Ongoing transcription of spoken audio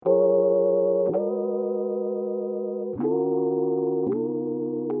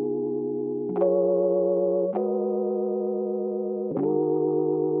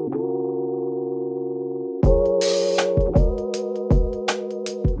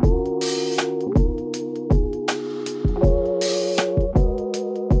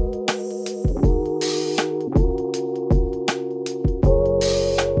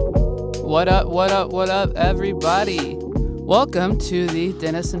What up, everybody? Welcome to the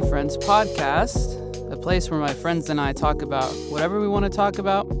Dennis and Friends podcast, a place where my friends and I talk about whatever we want to talk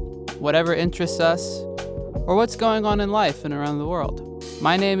about, whatever interests us, or what's going on in life and around the world.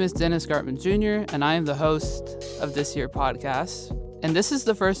 My name is Dennis Gartman Jr., and I am the host of this here podcast, and this is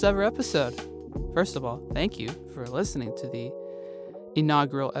the first ever episode. First of all, thank you for listening to the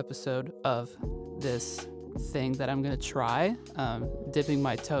inaugural episode of this thing that I'm going to try, dipping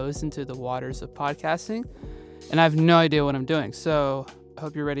my toes into the waters of podcasting, and I have no idea what I'm doing, so I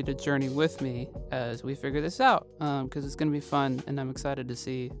hope you're ready to journey with me as we figure this out, because it's going to be fun, and I'm excited to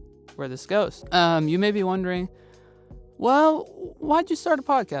see where this goes. You may be wondering, well, why'd you start a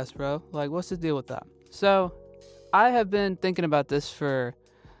podcast, bro? Like, what's the deal with that? So I have been thinking about this for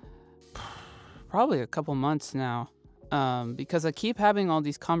probably a couple months now. Because I keep having all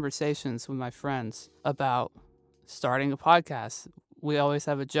these conversations with my friends about starting a podcast. We always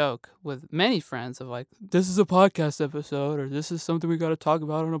have a joke with many friends of like, this is a podcast episode, or this is something we got to talk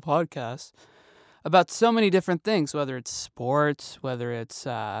about on a podcast, about so many different things, whether it's sports, whether it's,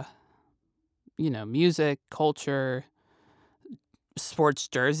 music, culture, sports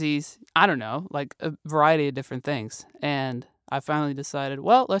jerseys, I don't know, like a variety of different things. And I finally decided,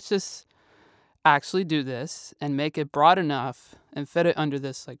 well, let's just actually do this and make it broad enough and fit it under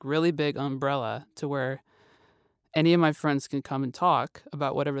this like really big umbrella to where any of my friends can come and talk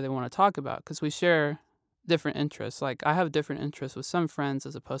about whatever they want to talk about, because we share different interests. Like, I have different interests with some friends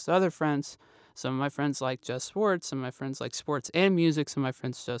as opposed to other friends. Some of my friends like just sports, some of my friends like sports and music, some of my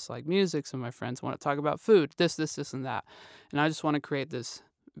friends just like music, some of my friends want to talk about food, this, and that. And I just want to create this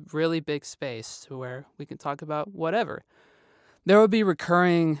really big space to where we can talk about whatever. There will be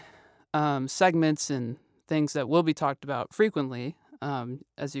recurring segments and things that will be talked about frequently,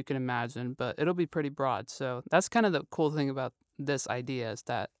 as you can imagine, but it'll be pretty broad. So that's kind of the cool thing about this idea, is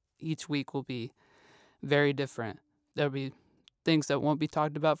that each week will be very different. There'll be things that won't be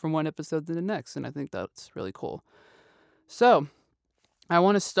talked about from one episode to the next, and I think that's really cool. So I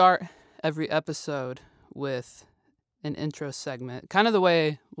want to start every episode with an intro segment. Kind of the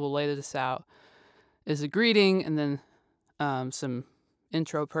way we'll lay this out is a greeting and then some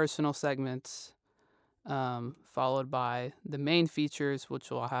intro personal segments, followed by the main features,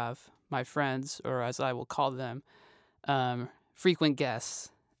 which will have my friends, or as I will call them, frequent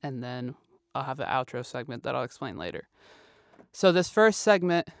guests, and then I'll have an outro segment that I'll explain later. So this first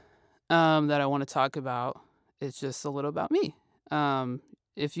segment that I want to talk about is just a little about me.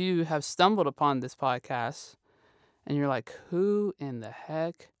 If you have stumbled upon this podcast and you're like, who in the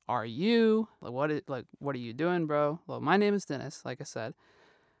heck are you? What are you doing, bro? Well, my name is Dennis, like I said.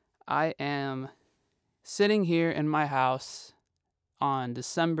 I am sitting here in my house on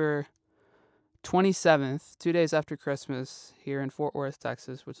December 27th, 2 days after Christmas, here in Fort Worth,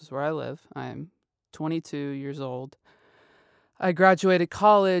 Texas, which is where I live. I am 22 years old. I graduated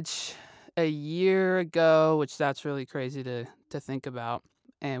college a year ago, which that's really crazy to think about.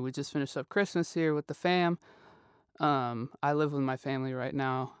 And we just finished up Christmas here with the fam. I live with my family right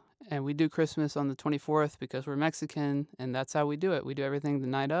now, and we do Christmas on the 24th because we're Mexican, and that's how we do it. We do everything the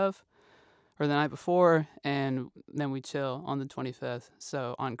night of or the night before, and then we chill on the 25th.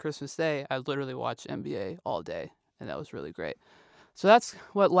 So on Christmas Day, I literally watch NBA all day, and that was really great. So that's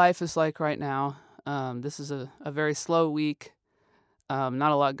what life is like right now. This is a very slow week.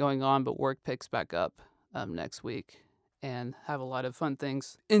 Not a lot going on, but work picks back up next week, and have a lot of fun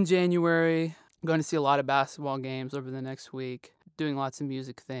things in January. I'm going to see a lot of basketball games over the next week, doing lots of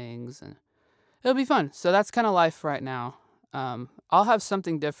music things, and it'll be fun. So that's kind of life right now. I'll have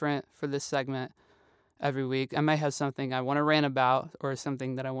something different for this segment every week. I may have something I want to rant about, or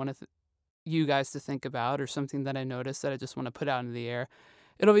something that I want you guys to think about, or something that I noticed that I just want to put out into the air.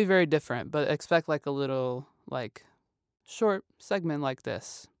 It'll be very different, but expect like a little short segment like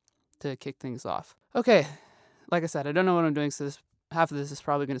this to kick things off. Okay, like I said, I don't know what I'm doing, so half of this is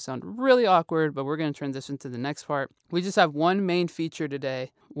probably going to sound really awkward, but we're going to transition to the next part. We just have one main feature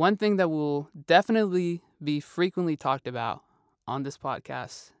today. One thing that will definitely be frequently talked about on this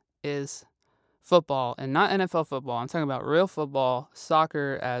podcast is football, and not NFL football. I'm talking about real football,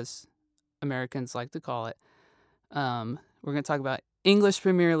 soccer, as Americans like to call it. We're going to talk about English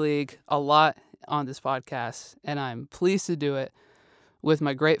Premier League a lot on this podcast, and I'm pleased to do it with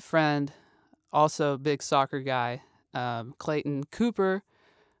my great friend, also a big soccer guy, Clayton Cooper,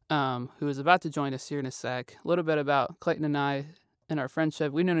 who is about to join us here in a sec. A little bit about Clayton and I and our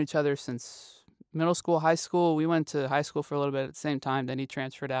friendship. We've known each other since middle school, high school. We went to high school for a little bit at the same time. Then he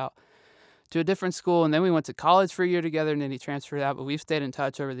transferred out to a different school, and then we went to college for a year together, and then he transferred out. But we've stayed in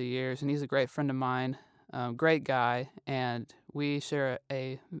touch over the years, and he's a great friend of mine. Great guy, and we share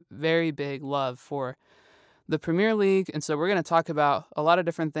a very big love for the Premier League. And so we're going to talk about a lot of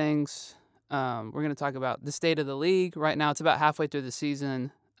different things. We're going to talk about the state of the league. Right now, it's about halfway through the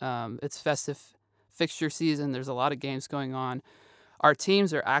season. It's festive fixture season. There's a lot of games going on. Our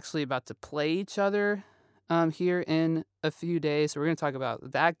teams are actually about to play each other here in a few days. So we're going to talk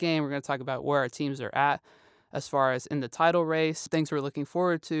about that game. We're going to talk about where our teams are at as far as in the title race, things we're looking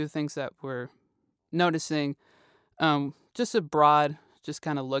forward to, things that we're noticing. Just a broad, just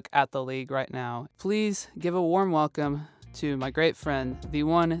kind of look at the league right now. Please give a warm welcome to my great friend, the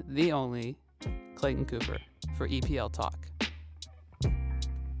one, the only, Clayton Cooper for EPL Talk.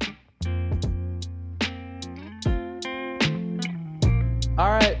 All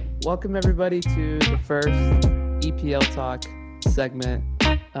right, welcome everybody to the first EPL Talk segment.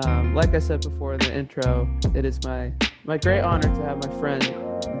 Like I said before in the intro, it is my great honor to have my friend,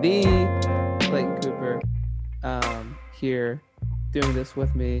 the Clayton Cooper, here doing this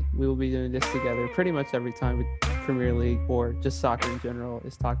with me. We will be doing this together pretty much every time Premier League or just soccer in general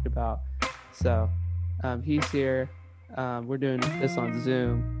is talked about. So he's here. We're doing this on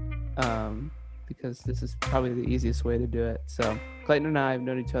Zoom because this is probably the easiest way to do it. So Clayton and I have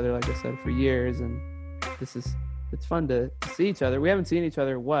known each other, like I said, for years, and it's fun to see each other. We haven't seen each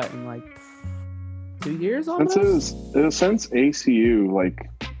other in like 2 years almost? Since ACU, like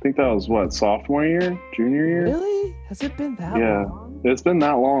I think that was sophomore year, junior year. Really? Has it been that long? Yeah, it's been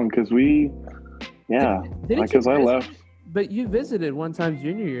that long because because I left. But you visited one time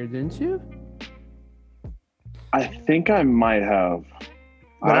junior year, didn't you? I think I might have.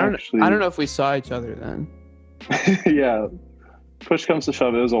 But I don't know if we saw each other then. Yeah. Push comes to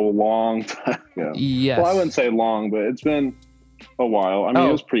shove, it was a long time ago. Yes. Well, I wouldn't say long, but it's been a while. I mean,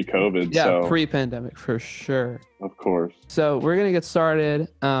 it was pre-COVID. Yeah, so. Pre-pandemic for sure. Of course. So we're going to get started.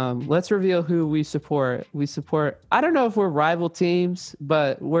 Let's reveal who we support. We support, I don't know if we're rival teams,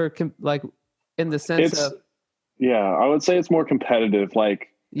 but we're in the sense of. Yeah, I would say it's more competitive.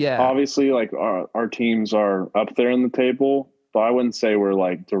 Obviously, our teams are up there in the table, but I wouldn't say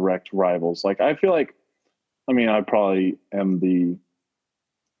we're direct rivals. I feel I probably am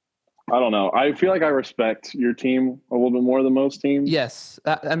I don't know. I feel like I respect your team a little bit more than most teams. Yes,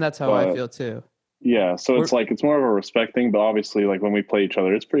 and that's how I feel too. Yeah, so it's more of a respect thing, but obviously when we play each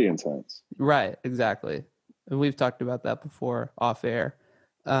other, it's pretty intense. Right, exactly. And we've talked about that before off air.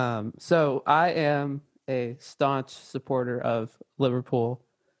 So I am a staunch supporter of Liverpool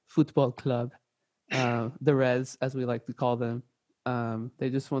Football Club, the Reds, as we like to call them. They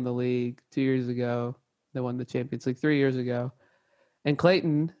just won the league 2 years ago. They won the Champions League 3 years ago. And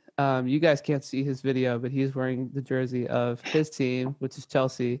Clayton, you guys can't see his video, but he's wearing the jersey of his team, which is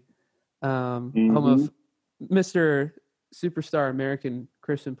Chelsea, home of Mr. Superstar American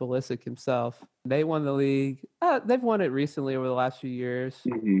Christian Pulisic himself. They won the league. They've won it recently over the last few years,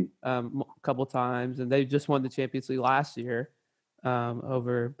 a couple times, and they just won the Champions League last year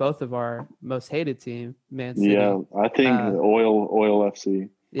over both of our most hated team, Man City. Yeah, I think Oil FC.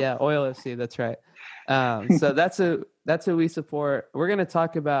 Yeah, Oil FC. That's right. So that's who we support. We're going to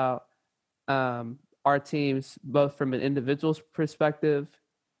talk about our teams both from an individual's perspective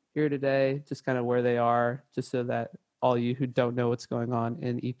here today, just kind of where they are, just so that all you who don't know what's going on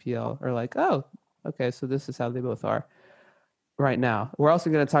in EPL are like, oh, okay, so this is how they both are right now. We're also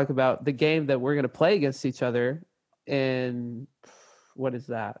going to talk about the game that we're going to play against each other in, what is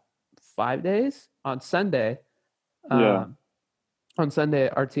that, 5 days? On Sunday. Yeah. On Sunday,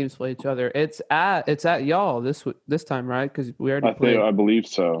 our teams play each other. It's at y'all this time, right? Because we already played. I believe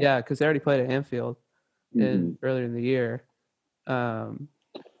so. Yeah, because they already played at Anfield earlier in the year.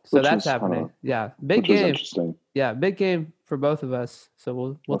 So that's happening. Yeah, big game. Interesting. Yeah, big game for both of us.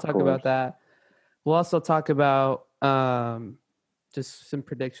 So we'll talk about that. We'll also talk about just some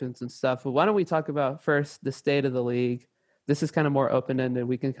predictions and stuff. But why don't we talk about first the state of the league? This is kind of more open ended.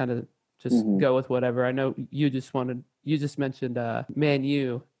 We can kind of just go with whatever. I know you just mentioned Man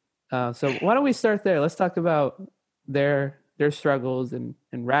U. So why don't we start there? Let's talk about their struggles and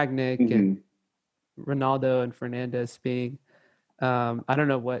Ragnick and Ronaldo and Fernandes being I don't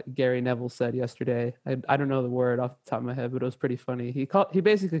know what Gary Neville said yesterday. I don't know the word off the top of my head, but it was pretty funny. He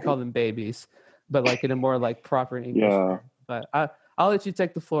basically called them babies, but in a more proper English term. But I'll let you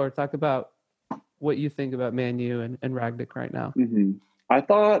take the floor. Talk about what you think about Man U and Ragnick right now. I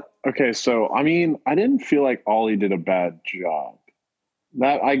thought, I didn't feel like Ollie did a bad job.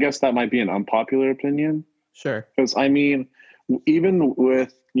 I guess that might be an unpopular opinion. Sure. Because, even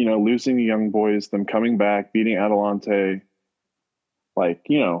with, losing the young boys, them coming back, beating Atalante,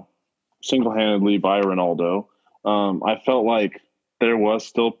 single-handedly by Ronaldo, I felt like there was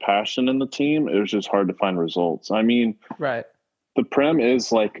still passion in the team. It was just hard to find results. Right. the Prem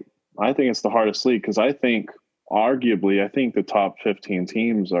is like, I think it's the hardest league because I think arguably, I think the top 15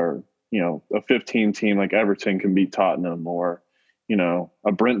 teams are, a 15 team like Everton can beat Tottenham or,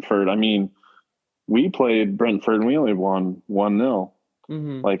 a Brentford. I mean, we played Brentford and we only won 1-0.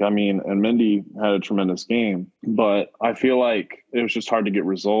 Mm-hmm. Like, I mean, and Mendy had a tremendous game, but I feel like it was just hard to get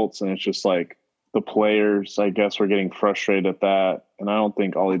results. And it's just like the players, I guess, were getting frustrated at that. And I don't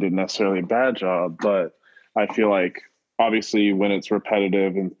think Ollie did necessarily a bad job, but I feel like obviously when it's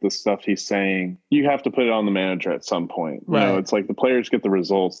repetitive and the stuff he's saying, you have to put it on the manager at some point. Right. It's like the players get the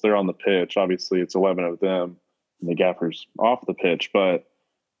results. They're on the pitch. Obviously it's 11 of them and the gaffer's off the pitch, but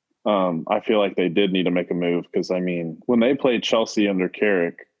I feel like they did need to make a move because, I mean, when they played Chelsea under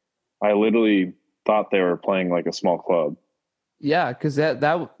Carrick, I literally thought they were playing like a small club. Yeah, because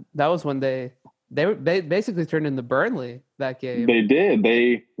that was when they basically turned into Burnley that game. They did.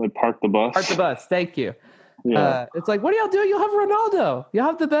 They parked the bus. Parked the bus. Thank you. Yeah. It's like, what do y'all do? You'll have Ronaldo. You'll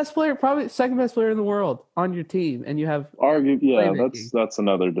have the best player, probably second best player in the world on your team, and you have that's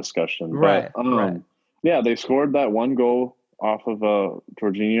another discussion. Right. But, right. Yeah, they scored that one goal off of a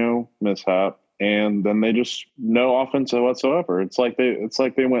Jorginho mishap, and then they just no offense whatsoever. It's like they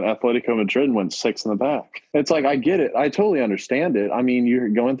went Atletico Madrid and went 6 in the back. It's like, I get it. I totally understand it. I mean, you're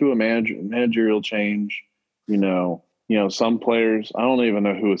going through a managerial change. Some players, I don't even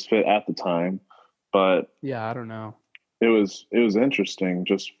know who was fit at the time, but yeah, I don't know. It was interesting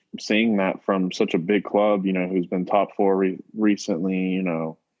just seeing that from such a big club, who's been top 4 recently,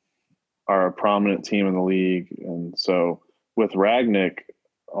 are a prominent team in the league. And so with Ragnick,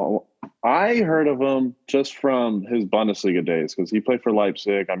 I heard of him just from his Bundesliga days because he played for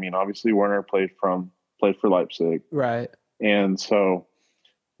Leipzig. I mean, obviously Werner played for Leipzig. Right. And so,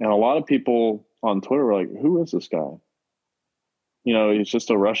 and a lot of people on Twitter were like, who is this guy? He's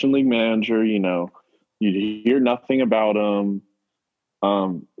just a Russian league manager, you hear nothing about him.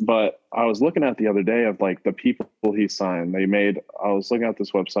 But I was looking at the other day of like the people he signed. I was looking at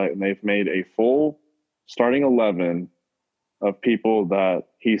this website and they've made a full starting 11 of people that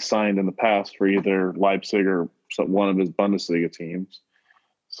he signed in the past for either Leipzig or one of his Bundesliga teams.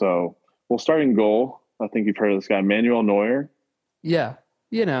 So we'll start in goal. I think you've heard of this guy, Manuel Neuer. Yeah.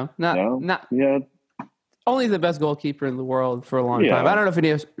 Not only the best goalkeeper in the world for a long time. I don't know if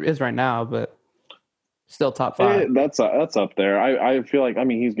he is right now, but still top 5. That's up there. I feel like, I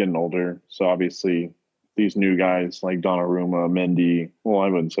mean, he's getting older. So obviously these new guys like Donnarumma, Mendy, well, I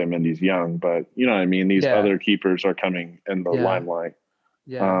wouldn't say Mendy's young, but you know what I mean? These other keepers are coming in the limelight.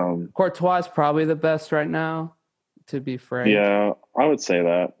 Yeah. Courtois is probably the best right now, to be frank. Yeah, I would say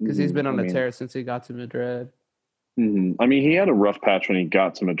that. Because he's been on a tear since he got to Madrid. I mean, he had a rough patch when he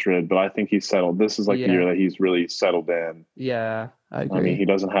got to Madrid, but I think he's settled. This is like the year that he's really settled in. Yeah, I agree. I mean, he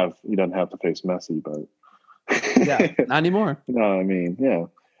doesn't have to face Messi, but yeah, not anymore. No, I mean, yeah.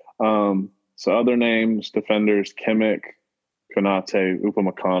 So other names, defenders, Kimmich, Konate,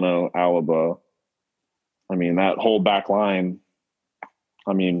 Upamecano, Alaba. I mean, that whole back line,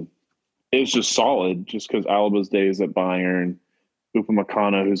 I mean, it's just solid just because Alaba's days at Bayern,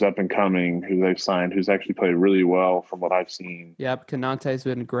 Upamecano, who's up and coming, who they've signed, who's actually played really well from what I've seen. Yep, Konate's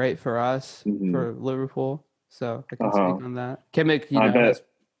been great for us, for Liverpool. So I can speak on that. Kimmich, has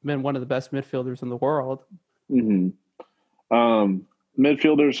been one of the best midfielders in the world.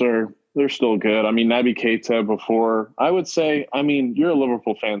 Midfielders they're still good. I mean, Naby Keita before, I would say, I mean, you're a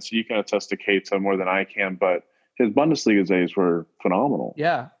Liverpool fan, so you can attest to Keita more than I can, but his Bundesliga days were phenomenal.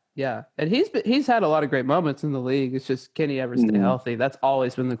 Yeah. And he's had a lot of great moments in the league. It's just, can he ever stay healthy? That's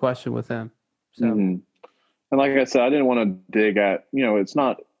always been the question with him. So, and like I said, I didn't want to dig at, it's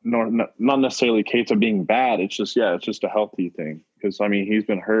not necessarily Keita being bad. It's just a healthy thing. Because, I mean, he's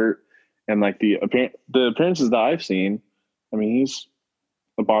been hurt. And, like, the appearances that I've seen, I mean, he's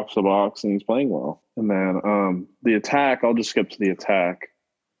a box to box and he's playing well. And then the attack, I'll just skip to the attack.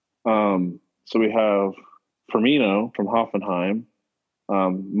 So we have Firmino from Hoffenheim,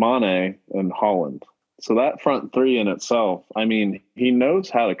 Mane, and Holland. So that front three in itself, I mean, he knows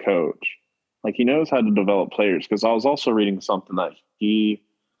how to coach. Like, he knows how to develop players. Because I was also reading something that he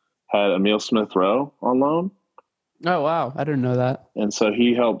had Emile Smith-Rowe on loan. Oh, wow. I didn't know that. And so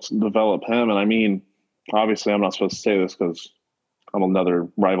he helped develop him. And I mean, obviously I'm not supposed to say this because I'm another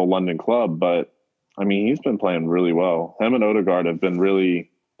rival London club, but I mean, he's been playing really well. Him and Odegaard have been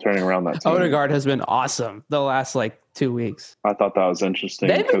really turning around that team. Odegaard has been awesome the last 2 weeks. I thought that was interesting.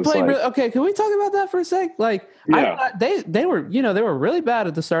 They've been playing okay, can we talk about that for a sec? They were really bad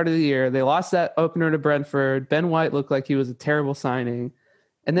at the start of the year. They lost that opener to Brentford. Ben White looked like he was a terrible signing.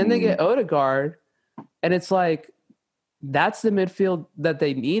 And then they get Odegaard, and it's like, that's the midfield that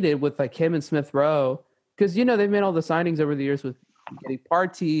they needed with him and Smith Rowe. because they've made all the signings over the years with getting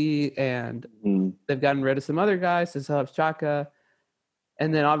Partey, and they've gotten rid of some other guys to help Xhaka.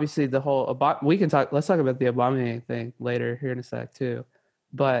 And then obviously the whole let's talk about the Aubameyang thing later here in a sec too.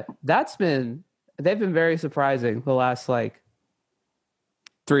 But they've been very surprising the last like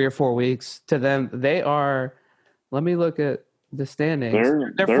 3 or 4 weeks to them. They are, let me look at the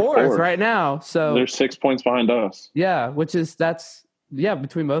standings. They're fourth right now. So they're 6 points behind us. Yeah,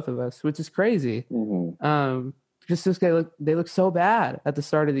 between both of us, which is crazy. Just this guy they look so bad at the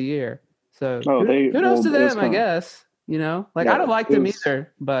start of the year. So kudos to them, I guess. I don't like them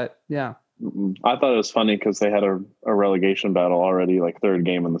either, but yeah. I thought it was funny because they had a relegation battle already, like third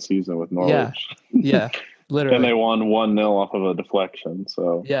game in the season with Norwich. Yeah, literally. And they won 1-0 off of a deflection.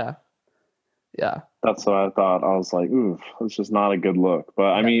 So yeah, that's what I thought. I was like, ooh, it's just not a good look.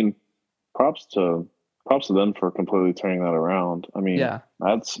 But I mean, props to them for completely turning that around. I mean,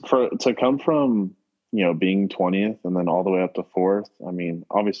 that's to come from being 20th and then all the way up to 4th. I mean,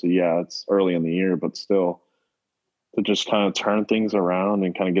 obviously, it's early in the year, but still, to just kind of turn things around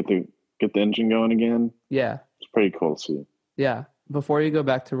and kind of get the engine going again. Yeah, it's pretty cool to see. Yeah. Before you go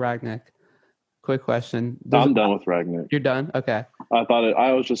back to Ragnick, quick question. I'm done with Ragnick. You're done? Okay.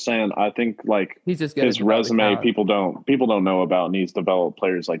 I was just saying, I think like he's just his resume people don't know about, and he's developed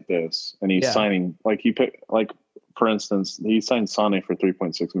players like this, and he's signing for instance, he signed Sane for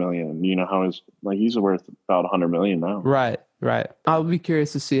 $3.6 million. You know how he's worth about $100 million now. Right. I'll be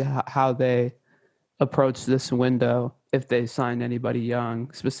curious to see how they approach this window, if they sign anybody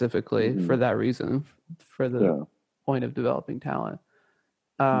young specifically for that reason, for the point of developing talent.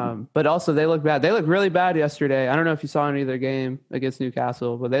 But also they look bad. They look really bad yesterday. I don't know if you saw any of their game against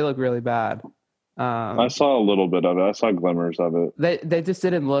Newcastle, but they look really bad. I saw a little bit of it. I saw glimmers of it. They just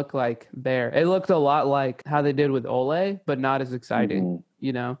didn't look like there. It looked a lot like how they did with Ole, but not as exciting,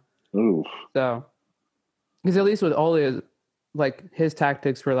 Oof. So, because at least with Ole, like his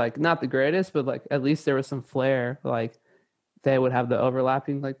tactics were like not the greatest, but like at least there was some flair. Like they would have the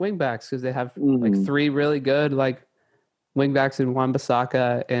overlapping like wing backs because they have like 3 really good like wing backs in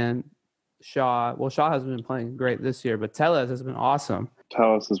Wan-Bissaka and Shaw. Well, Shaw hasn't been playing great this year, but Telles has been awesome.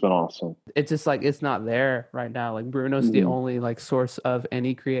 It's just like it's not there right now. Like Bruno's the only like source of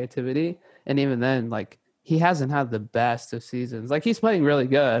any creativity, and even then, like he hasn't had the best of seasons. Like he's playing really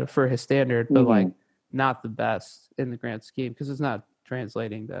good for his standard, but like not the best in the grand scheme because it's not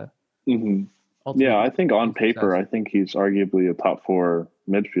translating to. I think on paper, I think he's arguably a top 4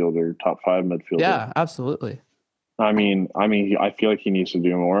 midfielder, top 5 midfielder. Yeah, absolutely. I mean, I feel like he needs to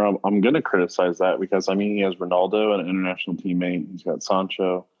do more. I'm going to criticize that because he has Ronaldo, an international teammate. He's got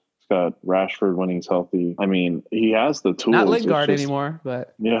Sancho. He's got Rashford when he's healthy. I mean, he has the tools. Not Lingard anymore,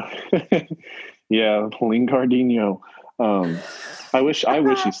 but yeah, Lingardinho. I wish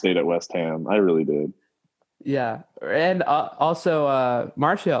he stayed at West Ham. I really did. Yeah, and also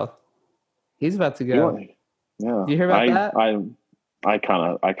Martial, he's about to go. Yeah, you hear about that? I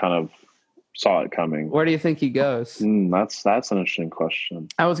kind of saw it coming. Where do you think he goes? That's an interesting question.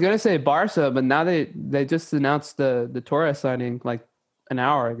 I was gonna say Barca, but now they just announced the Torres signing like an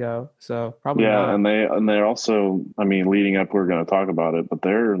hour ago, so probably not. and they're also, leading up, we're going to talk about it, but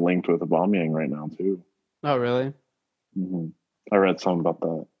they're linked with Aubameyang right now too. Oh, really? I read something about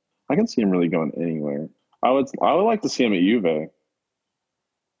that. I can see him really going anywhere. I would like to see him at Juve.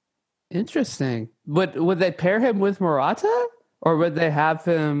 Interesting. Would they pair him with Morata, or would they have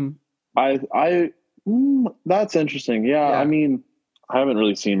him? That's interesting. Yeah. I haven't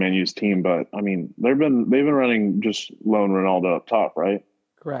really seen Man U's team, but they've been running just lone Ronaldo up top, right?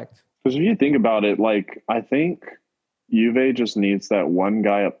 Correct. Because if you think about it, like I think Juve just needs that one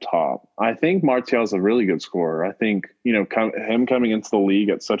guy up top. I think Martial's a really good scorer. I think him coming into the league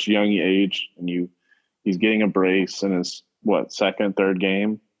at such a young age, and he's getting a brace in his second, third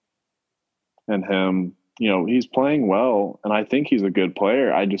game, and him. He's playing well, and I think he's a good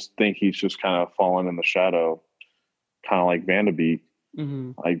player. I just think he's just kind of fallen in the shadow, kind of like Van de Beek.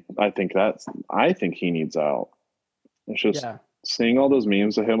 I think he needs out. It's just seeing all those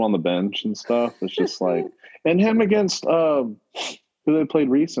memes of him on the bench and stuff. It's just like, and him against who they played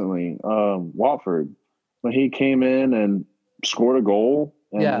recently, Watford, when he came in and scored a goal,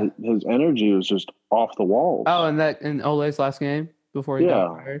 and his energy was just off the walls. Oh, and that in Ole's last game before he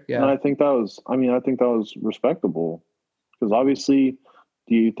got fired. Yeah, and I think that was respectable because obviously,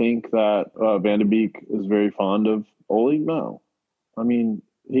 do you think that Van de Beek is very fond of Ole? No.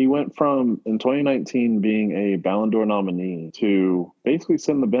 He went from, in 2019, being a Ballon d'Or nominee to basically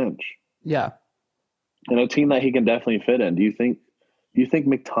sitting the bench. Yeah. And a team that he can definitely fit in. Do you think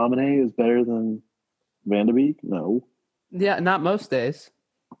McTominay is better than Van de Beek? No. Yeah, not most days.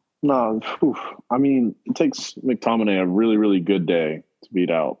 No, I mean, it takes McTominay a really, really good day to beat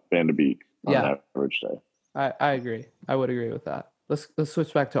out Van de Beek on an average day. I agree. I would agree with that. Let's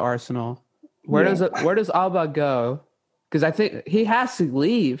switch back to Arsenal. Where Yeah. does Alba go? Because I think he has to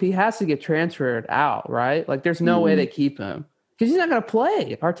leave. He has to get transferred out, right? Like, there's no way they keep him because he's not going to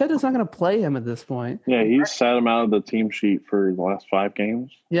play. Arteta's not going to play him at this point. Yeah, he's sat him out of the team sheet for the last 5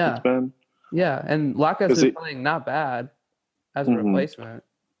 games. Yeah, it's been. Yeah, and Laka's been playing not bad as a replacement.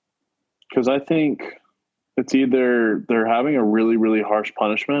 Because I think it's either they're having a really, really harsh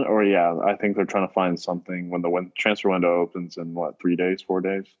punishment, or I think they're trying to find something when the transfer window opens in 3 days, 4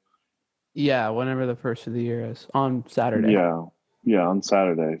 days. Yeah, whenever the first of the year is on Saturday. Yeah, on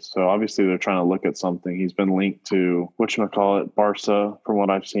Saturday. So obviously they're trying to look at something. He's been linked to Barca, from what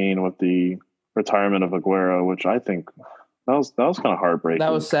I've seen, with the retirement of Aguero, which I think that was kind of heartbreaking.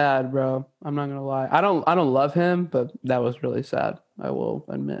 That was sad, bro. I'm not gonna lie. I don't love him, but that was really sad. I will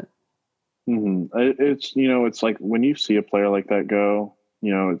admit. It's like when you see a player like that go,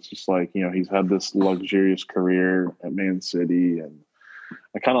 it's just like, he's had this luxurious career at Man City, and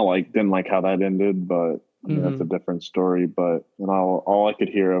I kind of didn't like how that ended, but I mean, that's a different story. But all I could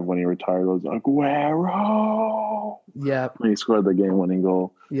hear of when he retired was Aguero. Yeah, when he scored the game-winning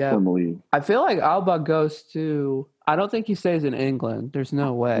goal. Yeah, in the league. I feel like Alba goes to. I don't think he stays in England. There's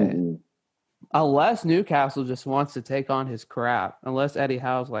no way. Unless Newcastle just wants to take on his crap. Unless Eddie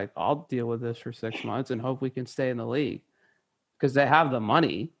Howe's like, I'll deal with this for 6 months and hope we can stay in the league, because they have the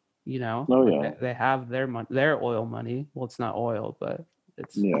money. Oh yeah, they have their money, their oil money. Well, it's not oil, but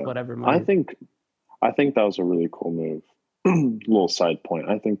it's whatever money. I think that was a really cool move. Little side point.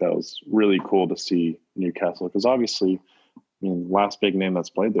 I think that was really cool to see Newcastle, because obviously, I mean, last big name that's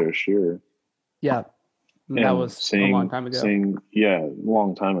played there is Shearer. Yeah, that was a long time ago. A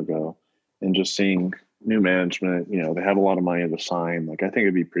long time ago, and just seeing new management. They have a lot of money to sign. Like, I think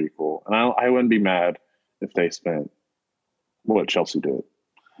it'd be pretty cool, and I wouldn't be mad if they spent what Chelsea did.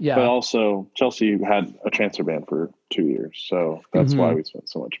 Yeah, but also Chelsea had a transfer ban for 2 years, so that's why we spent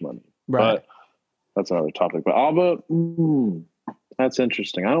so much money. Right. But that's another topic. But Alba, that's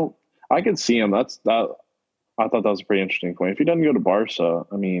interesting. I could see him. I thought that was a pretty interesting point. If he doesn't go to Barca,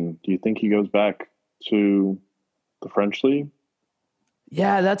 I mean, do you think he goes back to the French league?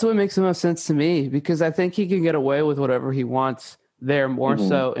 Yeah, that's what makes the most sense to me, because I think he can get away with whatever he wants there more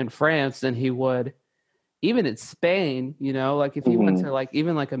so in France than he would even in Spain. Like if he went to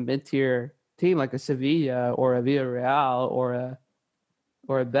even a mid-tier team like a Sevilla or a Villarreal or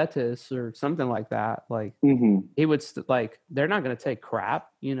a Betis or something like that, he would they're not going to take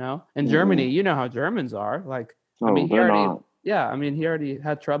crap, In Germany, how Germans are. He already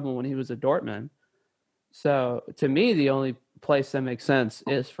had trouble when he was at Dortmund. So to me, the only place that makes sense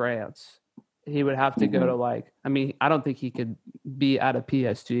is France. He would have to go to I don't think he could be at a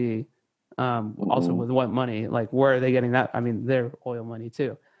PSG. Also with what money? Where are they getting that? I mean, they're oil money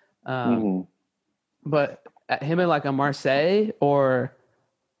too. But him in a Marseille or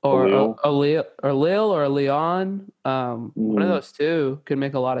Lille or Lyon, one of those two could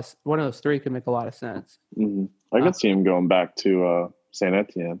make one of those three could make a lot of sense. I could see him going back to Saint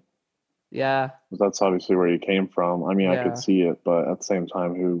Etienne. Yeah, that's obviously where he came from. I mean, I could see it, but at the same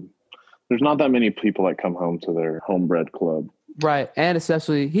time, there's not that many people that come home to their homebred club. Right, and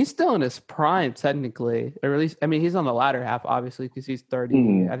especially he's still in his prime technically, or at least he's on the latter half, obviously, because he's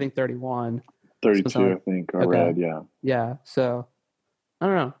 30. I think 31, 32. I think I read. Yeah. So I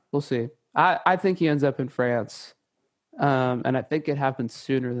don't know. We'll see. I think he ends up in France, and I think it happens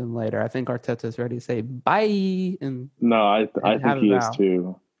sooner than later. I think Arteta's ready to say bye. I think he is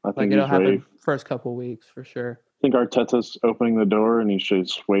too. I think it'll happen first couple weeks for sure. I think Arteta's opening the door, and he's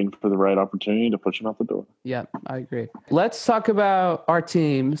just waiting for the right opportunity to push him out the door. Yeah, I agree. Let's talk about our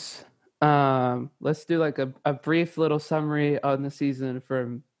teams. Let's do a brief little summary on the season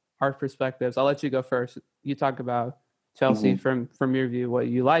from our perspectives. I'll let you go first. You talk about Chelsea from your view, what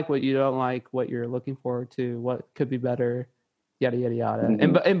you like, what you don't like, what you're looking forward to, what could be better, yada, yada, yada.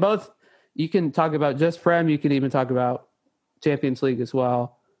 And in both, you can talk about just Prem. You can even talk about Champions League as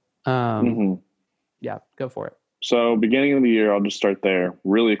well. Yeah, go for it. So beginning of the year, I'll just start there.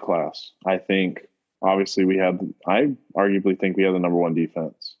 Really class. I think, obviously, I arguably think we have the number one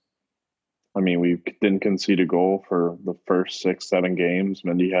defense. I mean, we didn't concede a goal for the first 6-7 games.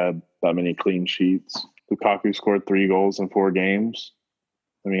 Mendy had that many clean sheets. Lukaku scored 3 goals in 4 games.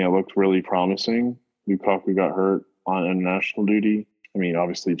 I mean, it looked really promising. Lukaku got hurt on international duty. I mean,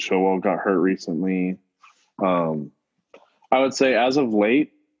 obviously, Chilwell got hurt recently. I would say as of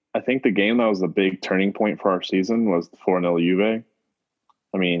late, I think the game that was the big turning point for our season was the 4-0 Juve.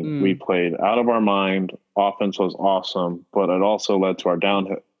 I mean, we played out of our mind. Offense was awesome, but it also led to our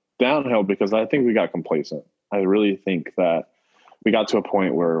downhill because I think we got complacent. I really think that we got to a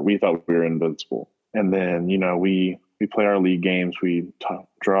point where we thought we were invincible. And then, we play our league games. We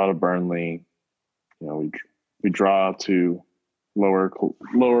draw to Burnley. We draw to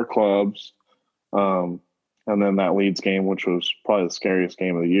lower clubs. And then that Leeds game, which was probably the scariest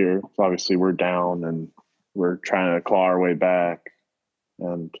game of the year. So obviously we're down and we're trying to claw our way back.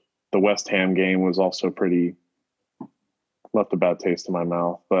 And the West Ham game was also left a bad taste in my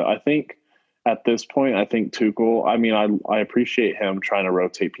mouth. But I think at this point, I think Tuchel, I appreciate him trying to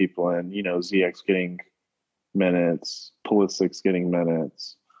rotate people in, ZX getting minutes, Pulisic's getting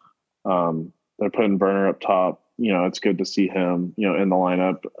minutes. They're putting Werner up top. It's good to see him, in the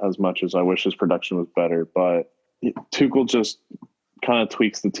lineup as much as I wish his production was better. But Tuchel just kind of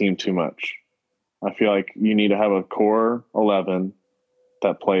tweaks the team too much. I feel like you need to have a core 11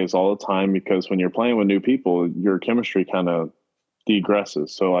 that plays all the time because when you're playing with new people, your chemistry kind of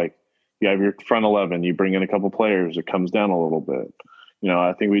degresses. So, like, you have your front 11, you bring in a couple players, it comes down a little bit.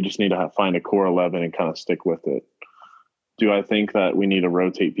 I think we just need to find a core 11 and kind of stick with it. Do I think that we need to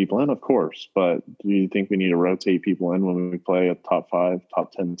rotate people in? Of course. But do you think we need to rotate people in when we play a top 5,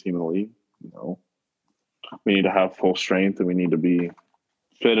 top 10 team in the league? No. We need to have full strength and we need to be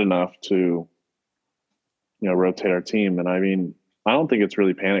fit enough to, rotate our team. And I don't think it's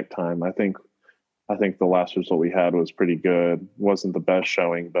really panic time. I think the last result we had was pretty good. Wasn't the best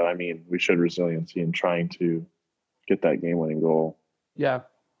showing, but we showed resiliency in trying to get that game-winning goal. Yeah.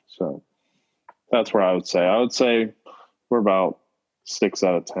 So that's where I would say. I would say we're about 6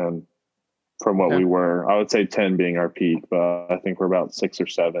 out of 10 from what we were. I would say 10 being our peak, but I think we're about 6 or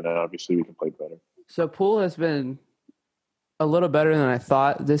 7, and obviously we can play better. So Poole has been a little better than I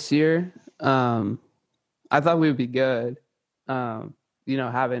thought this year. I thought we would be good.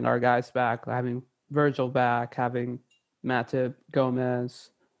 Having our guys back, having Virgil back, having Matip,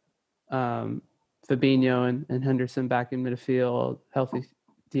 Gomez, Fabinho and Henderson back in midfield, healthy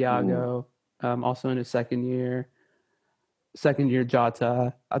Thiago, also in his second year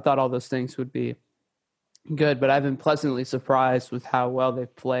Jota. I thought all those things would be good, but I've been pleasantly surprised with how well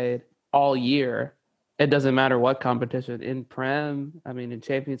they've played all year. It doesn't matter what competition. In Prem, in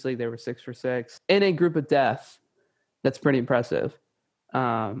Champions League, they were 6 for 6. In a group of death, that's pretty impressive.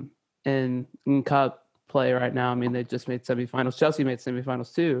 In Cup play right now, they just made semifinals. Chelsea made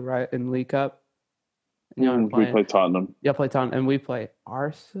semifinals too, right? In League Cup. We play Tottenham. Yeah, play Tottenham, and we play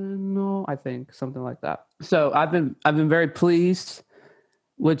Arsenal, I think, something like that. So I've been very pleased.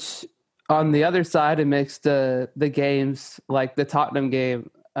 Which on the other side, it makes the games like the Tottenham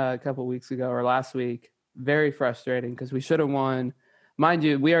game a couple weeks ago or last week very frustrating because we should have won. Mind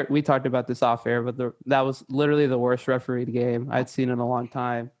you, we talked about this off air, but that was literally the worst refereed game I'd seen in a long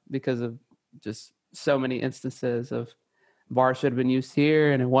time because of just so many instances of VAR should have been used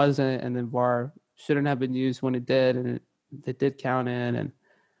here and it wasn't, and then VAR shouldn't have been used when it did, and it did count in, and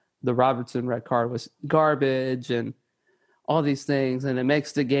the Robertson red card was garbage, and all these things, and it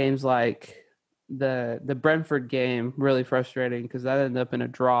makes the games like the Brentford game really frustrating because that ended up in a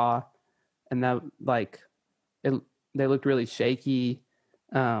draw, and that they looked really shaky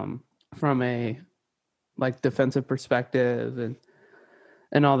from a defensive perspective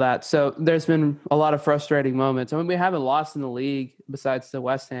and all that. So there's been a lot of frustrating moments. We haven't lost in the league besides the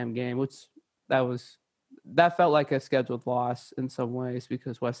West Ham game, which that felt like a scheduled loss in some ways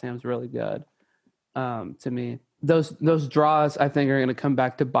because West Ham's really good to me. Those draws, I think, are going to come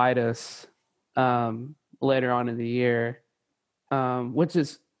back to bite us later on in the year, which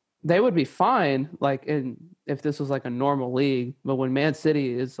is they would be fine if this was like a normal league. But when Man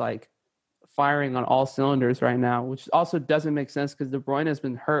City is firing on all cylinders right now, which also doesn't make sense because De Bruyne has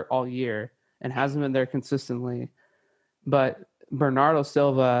been hurt all year and hasn't been there consistently. But Bernardo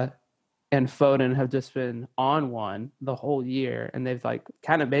Silva and Foden have just been on one the whole year, and they've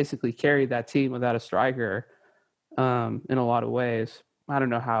kind of basically carried that team without a striker in a lot of ways. I don't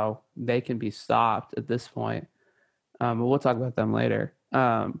know how they can be stopped at this point, but we'll talk about them later.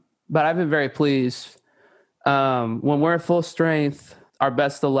 But I've been very pleased. When we're at full strength, our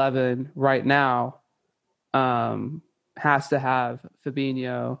best 11 right now has to have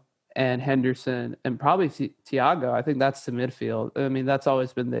Fabinho and Henderson and probably Thiago. I think that's the midfield. That's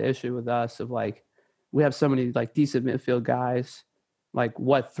always been the issue with us of we have so many decent midfield guys.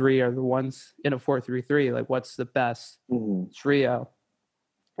 What three are the ones in a 4-3-3? What's the best trio?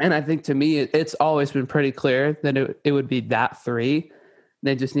 And I think to me, it's always been pretty clear that it would be that three.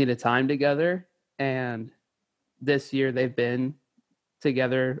 They just needed time together. And this year they've been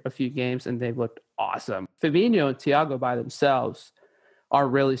together a few games and they've looked awesome. Fabinho and Thiago by themselves are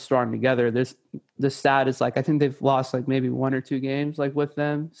really strong together. The stat is like, I think they've lost like maybe 1 or 2 games like with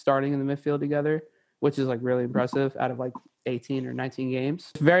them starting in the midfield together, which is like really impressive out of like 18 or 19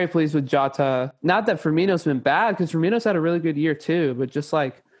 games. Very pleased with Jota. Not that Firmino's been bad, because Firmino's had a really good year too, but just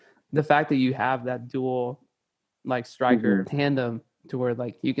like the fact that you have that dual like striker tandem to where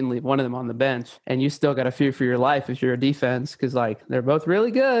like you can leave one of them on the bench and you still got to fear for your life if you're a defense, because like they're both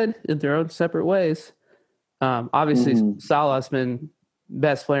really good in their own separate ways. Obviously, Salah's been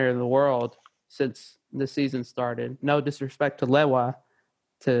best player in the world since the season started. No disrespect to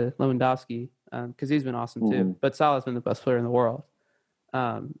Lewandowski, because he's been awesome too. But Salah's been the best player in the world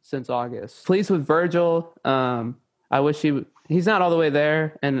since August. Pleased with Virgil. I wish he's not all the way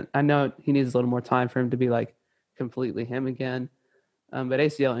there, and I know he needs a little more time for him to be like completely him again. But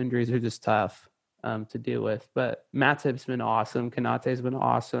ACL injuries are just tough to deal with. But Matip's been awesome. Konate's been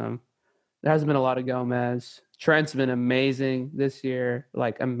awesome. There hasn't been a lot of Gomez. Trent's been amazing this year,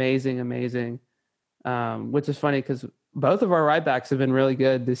 like amazing. Which is funny because both of our right backs have been really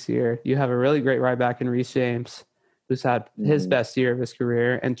good this year. You have a really great right back in Reece James, who's had his best year of his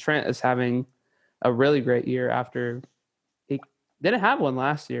career, and Trent is having a really great year after he didn't have one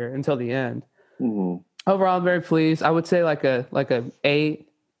last year until the end. Overall, I'm very pleased. I would say like a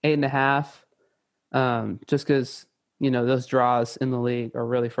 8.5, just because those draws in the league are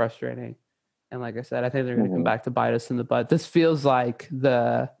really frustrating. And like I said, I think they're going to come back to bite us in the butt. This feels like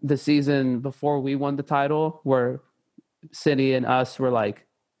the season before we won the title, where City and us were like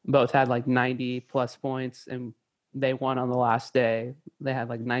both had like 90 plus points, and they won on the last day. They had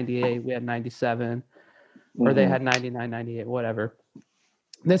like 98, we had 97, or they had 99, 98, whatever.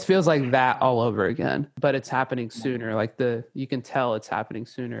 This feels like that all over again, but it's happening sooner. Like you can tell it's happening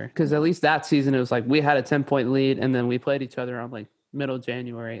sooner, because at least that season it was like we had a 10-point lead, and then we played each other on like middle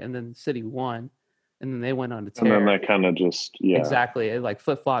January, and then City won, and then they went on to tear. And then that kind of just exactly, it like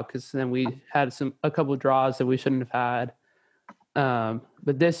flip flop, because then we had a couple of draws that we shouldn't have had.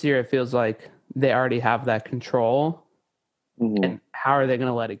 But this year it feels like they already have that control, and how are they going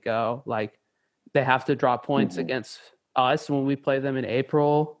to let it go? Like they have to draw points against us when we play them in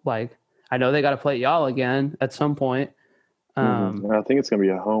April. Like I know they got to play y'all again at some point. I think it's going to be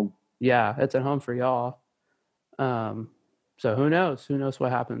at home. Yeah, it's at home for y'all. So who knows? Who knows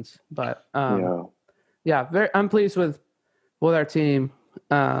what happens? But I'm pleased with our team,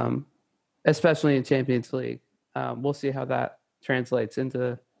 especially in Champions League. We'll see how that translates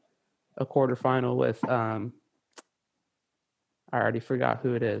into a quarterfinal with. I already forgot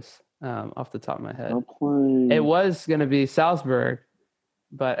who it is off the top of my head. It was going to be Salzburg,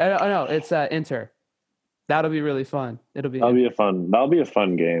 but no, it's Inter. That'll be really fun. That'll be a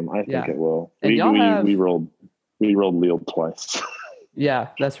fun game. I think it will. And we rolled Lille twice. Yeah,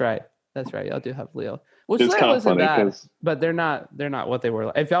 that's right. Y'all do have Lille. Which Lille isn't bad, but they're not what they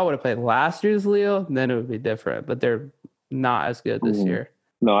were. If y'all would have played last year's Lille, then it would be different. But they're not as good this year.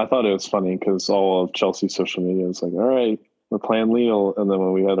 No, I thought it was funny because all of Chelsea's social media was like, all right, we're playing Lille. And then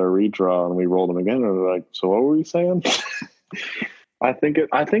when we had our redraw and we rolled them again, we were like, so what were we saying? I think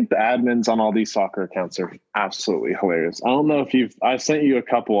the admins on all these soccer accounts are absolutely hilarious. I don't know if I've sent you a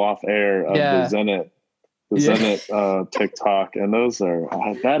couple off air of the Zenit TikTok, and those are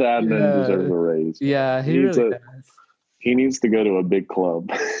that admin deserves a raise. Yeah, he really does. He needs to go to a big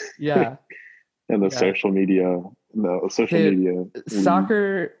club. Yeah. And the social media.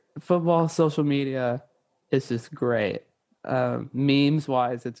 Soccer, football, social media is just great. Memes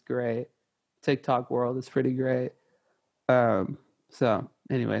wise, it's great. TikTok world is pretty great. So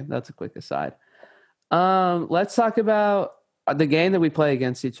anyway, that's a quick aside. Let's talk about the game that we play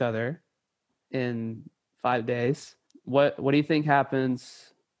against each other in 5 days. What do you think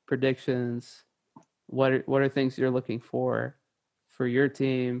happens? Predictions? What are things you're looking for your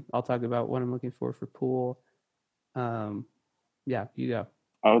team? I'll talk about what I'm looking for Pool. You go.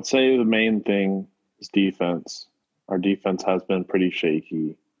 I would say the main thing is defense. Our defense has been pretty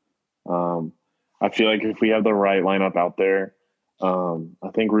shaky. I feel like if we have the right lineup out there,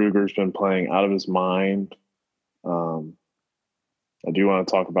 I think Ruger's been playing out of his mind. I do want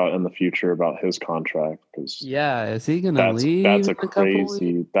to talk about in the future about his contract, because is he going to leave?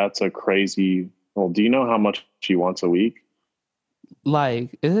 That's a crazy. Well, do you know how much he wants a week?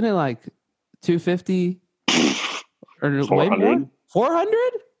 Like, isn't it like 250 or 400? 400?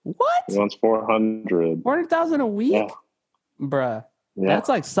 What? He wants 400. 400,000 a week, yeah. Bruh. Yeah. That's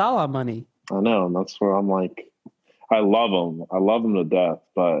like Salah money. I know, and that's where I'm like, I love him. I love him to death,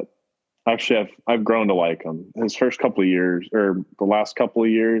 but actually, I've grown to like him. His first couple of years, or the last couple of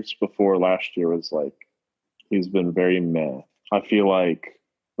years before last year, was like he's been very meh. I feel like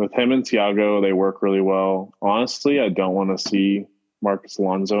with him and Thiago, they work really well. Honestly, I don't want to see Marcus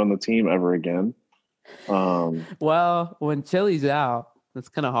Alonso on the team ever again. Well, when Chile's out, that's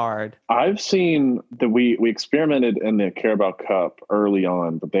kind of hard. I've seen that we experimented in the Carabao Cup early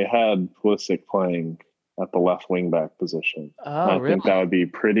on, but they had Pulisic playing at the left wing back position. Oh, really? I think that would be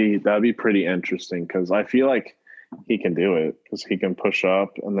pretty interesting because I feel like he can do it because he can push up.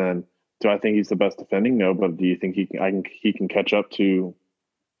 And then, do I think he's the best defending? No, but do you think he can catch up to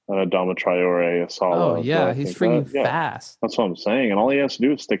Adama Traore, a Salah? Oh yeah, he's freaking fast. That's what I'm saying. And all he has to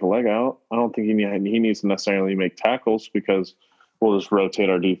do is stick a leg out. I don't think he needs to necessarily make tackles because we'll just rotate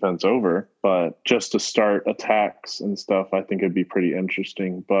our defense over. But just to start attacks and stuff, I think it'd be pretty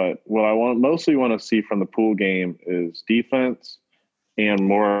interesting. But what I mostly want to see from the pool game is defense and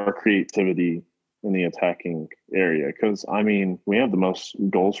more creativity in the attacking area. Because, I mean, we have the most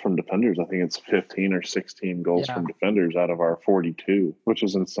goals from defenders. I think it's 15 or 16 goals from defenders out of our 42, which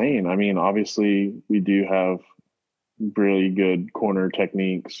is insane. I mean, obviously, we do have really good corner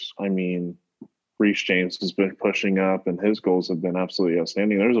techniques. I mean, Reece James has been pushing up, and his goals have been absolutely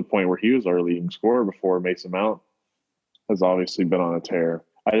outstanding. There's a point where he was our leading scorer before Mason Mount has obviously been on a tear.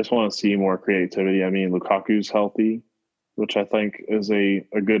 I just want to see more creativity. I mean, Lukaku's healthy, which I think is a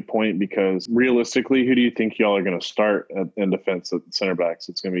good point because realistically, who do you think y'all are going to start in defense at center backs?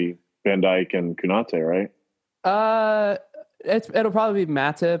 It's going to be Van Dijk and Konate, right? It'll probably be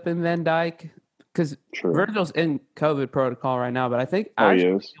Matip and Van Dijk because Virgil's in COVID protocol right now, but I think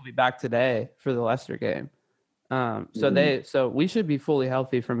he'll be back today for the Leicester game. So we should be fully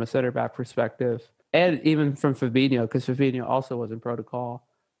healthy from a center back perspective, and even from Fabinho because Fabinho also was in protocol,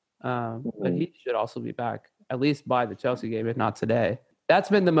 but he should also be back at least by the Chelsea game, if not today. That's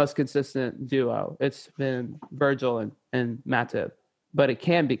been the most consistent duo. It's been Virgil and Matip. But it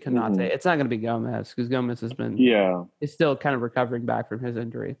can be Konate. It's not going to be Gomez because Gomez has been is still kind of recovering back from his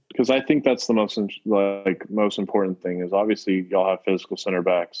injury. Because I think that's the most important thing is obviously y'all have physical center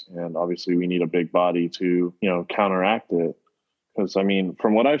backs, and obviously we need a big body to counteract it. Because I mean,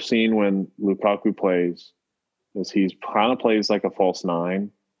 from what I've seen when Lukaku plays, is he's kind of plays like a false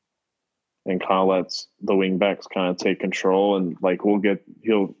nine, and kind of lets the wing backs kind of take control, and like he'll get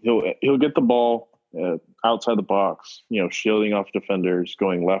the ball outside the box, shielding off defenders,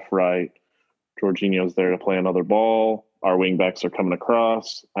 going left, right. Jorginho's there to play another ball. Our wing backs are coming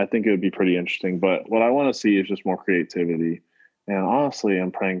across. I think it would be pretty interesting. But what I want to see is just more creativity. And honestly,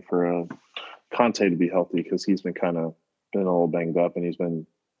 I'm praying for Conte to be healthy because he's been a little banged up and he's been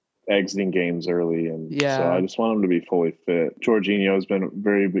exiting games early. And so I just want him to be fully fit. Jorginho has been a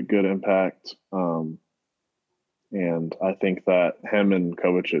very good impact. And I think that him and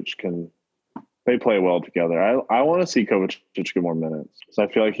Kovacic they play well together. I want to see Kovacic get more minutes. So I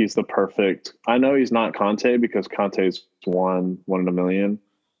feel like he's the perfect. I know he's not Conte because Conte's one in a million,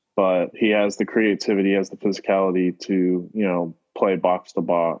 but he has the creativity, he has the physicality to play box to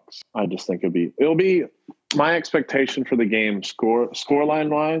box. I just think it'll be my expectation for the game scoreline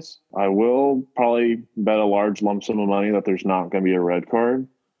wise. I will probably bet a large lump sum of money that there's not going to be a red card,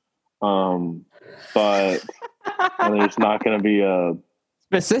 but there's not going to be a.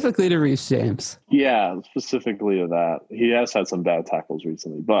 Specifically to Reece James. Yeah, specifically to that. He has had some bad tackles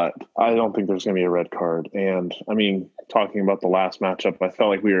recently, but I don't think there's going to be a red card. And, I mean, talking about the last matchup, I felt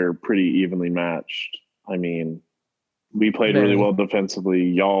like we were pretty evenly matched. I mean, we played really well defensively.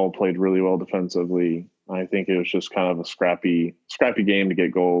 Y'all played really well defensively. I think it was just kind of a scrappy game to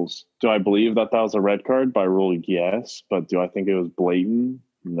get goals. Do I believe that was a red card? By rule, yes. But do I think it was blatant?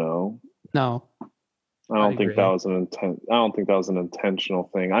 No. I don't think that was an intentional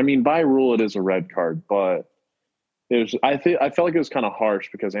thing. I mean, by rule, it is a red card, but it was. I felt like it was kind of harsh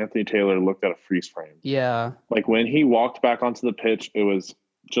because Anthony Taylor looked at a freeze frame. Yeah. Like when he walked back onto the pitch, it was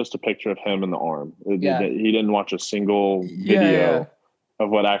just a picture of him in the arm. He didn't watch a single video of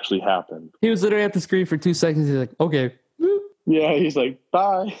what actually happened. He was literally at the screen for 2 seconds. He's like, okay. Yeah, he's like,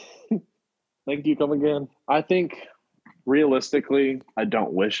 bye. Thank you. Come again. I think realistically, I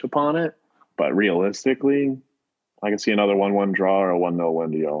don't wish upon it. But realistically, I can see another 1-1 draw or a 1-0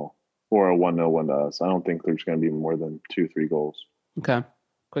 win to y'all or a 1-0 win to us. I don't think there's going to be more than 2-3 goals. Okay.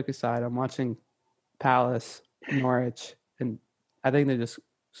 Quick aside, I'm watching Palace, Norwich, and I think they just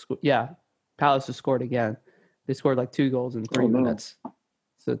Palace just scored again. They scored like 2 goals in 3 minutes.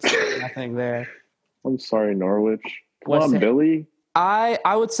 So it's nothing there. I'm sorry, Norwich. Come on, Billy.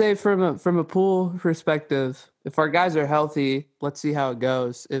 I would say from a pool perspective, if our guys are healthy, let's see how it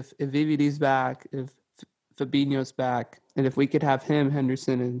goes. If VVD's back, if Fabinho's back, and if we could have him,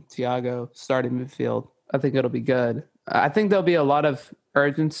 Henderson, and Thiago starting midfield, I think it'll be good. I think there'll be a lot of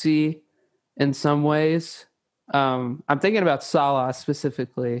urgency in some ways. I'm thinking about Salah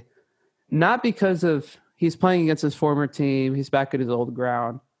specifically, not because of he's playing against his former team. He's back at his old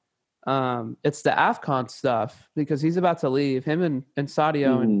ground. It's the AFCON stuff because he's about to leave. Him and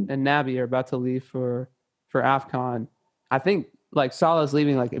Sadio and Naby are about to leave for AFCON. I think like Salah's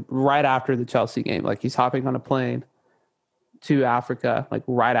leaving like right after the Chelsea game. Like he's hopping on a plane to Africa like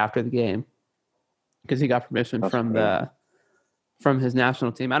right after the game because he got permission from his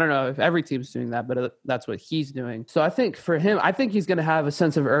national team. I don't know if every team's doing that, but that's what he's doing. So I think for him, I think he's going to have a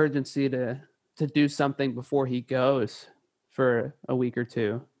sense of urgency to do something before he goes for a week or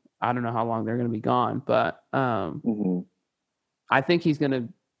two. I don't know how long they're going to be gone, but I think he's going to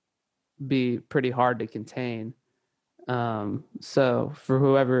be pretty hard to contain. So for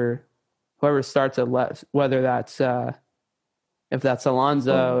whoever starts at left, whether that's if that's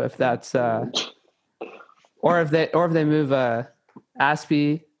Alonso, if that's or if they move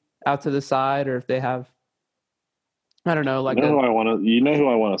Aspie out to the side, or if they have, I don't know, like who I want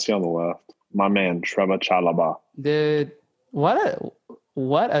to see on the left? My man Trevor Chalobah. Dude, what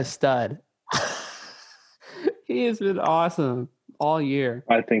a stud. He has been awesome all year.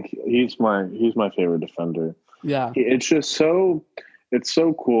 I think he's my favorite defender. Yeah. It's just so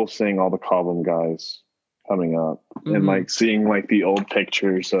cool seeing all the Cobham guys coming up and like seeing like the old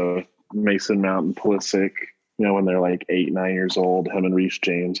pictures of Mason Mount and Pulisic, you know, when they're like 8-9 years old, him and Reece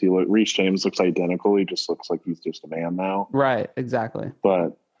James. Reece James looks identical. He just looks like he's just a man now. Right, exactly.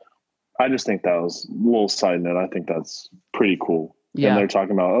 But I just think that was a little side note. I think that's pretty cool. Yeah. And they're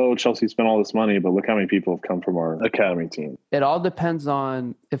talking about, oh, Chelsea spent all this money, but look how many people have come from our academy team. It all depends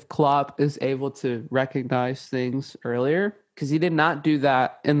on if Klopp is able to recognize things earlier, because he did not do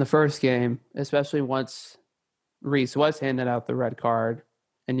that in the first game, especially once Reece was handed out the red card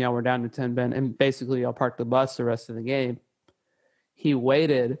and y'all were down to 10 men, and basically y'all parked the bus the rest of the game. He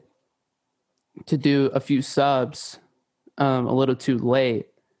waited to do a few subs a little too late,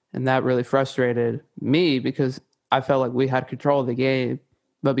 and that really frustrated me because I felt like we had control of the game,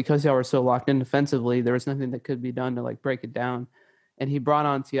 but because y'all were so locked in defensively, there was nothing that could be done to like break it down. And he brought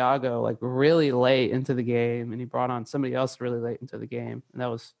on Thiago like really late into the game, and he brought on somebody else really late into the game, and that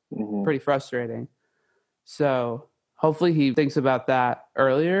was pretty frustrating. So hopefully he thinks about that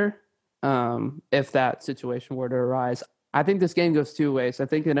earlier if that situation were to arise. I think this game goes two ways. I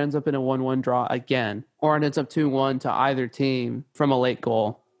think it ends up in a 1-1 draw again, or it ends up 2-1 to either team from a late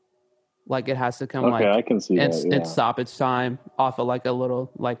goal. Like it has to come I can see that. Yeah. It's stoppage time off of like a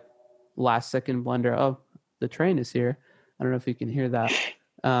little like last second blunder. Oh, the train is here. I don't know if you can hear that.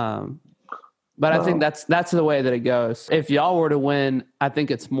 But I think that's the way that it goes. If y'all were to win, I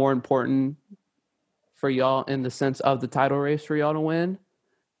think it's more important for y'all in the sense of the title race for y'all to win.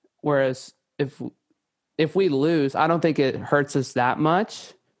 Whereas if we lose, I don't think it hurts us that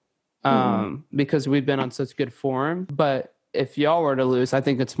much because we've been on such good form. But if y'all were to lose, I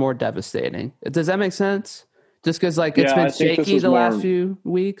think it's more devastating. Does that make sense? Just because it's been shaky the last few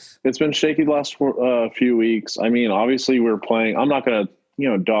weeks. It's been shaky the last few weeks. I mean, obviously we're playing. I'm not going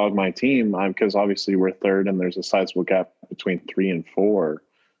to dog my team because obviously we're third and there's a sizable gap between 3 and 4.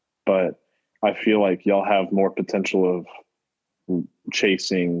 But I feel like y'all have more potential of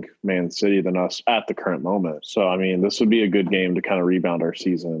chasing Man City than us at the current moment. So I mean, this would be a good game to kind of rebound our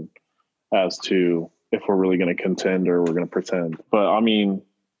season as to if we're really going to contend or we're going to pretend. But I mean,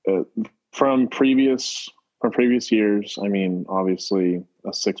 from previous years, I mean, obviously a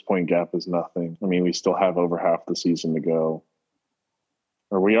 6-point gap is nothing. I mean, we still have over half the season to go,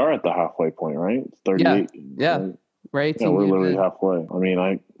 or we are at the halfway point, right? 38. Yeah. Right. Yeah, we're literally halfway. I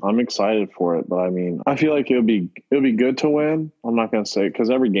mean, I'm excited for it, but I mean, I feel like it'll be good to win. I'm not going to say because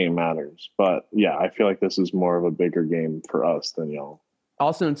every game matters, but yeah, I feel like this is more of a bigger game for us than y'all.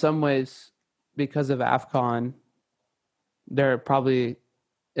 Also, in some ways, because of AFCON, there probably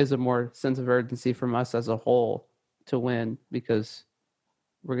is a more sense of urgency from us as a whole to win because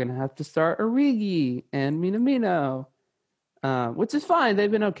we're going to have to start Origi and Minamino, which is fine.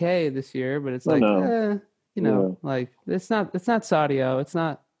 They've been okay this year, but it's like, like it's not Sadio, it's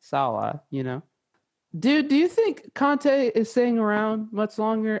not Salah, Dude, do you think Conte is staying around much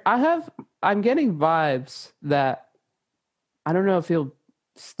longer? I'm getting vibes that I don't know if he'll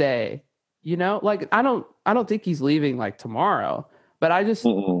stay. Like I don't think he's leaving like tomorrow, but I just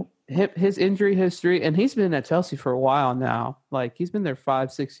his injury history, and he's been at Chelsea for a while now. Like he's been there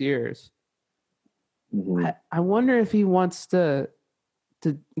 5-6 years. I wonder if he wants to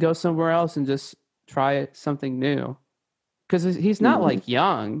go somewhere else and just try something new, because he's not like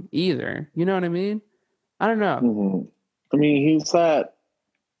young either. You know what I mean? I don't know. I mean, he's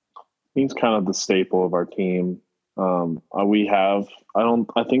kind of the staple of our team. I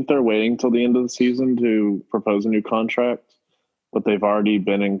think they're waiting till the end of the season to propose a new contract. but they've already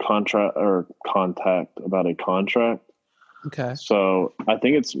been in contact about a contract. Okay. So I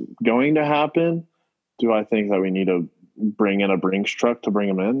think it's going to happen. Do I think that we need to bring in a Brinks truck to bring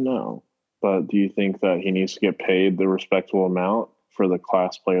him in? No. But do you think that he needs to get paid the respectable amount for the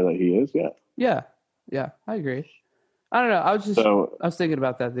class player that he is? Yeah. Yeah, I agree. I don't know. I was thinking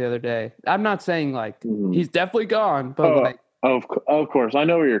about that the other day. I'm not saying like he's definitely gone, but of course, I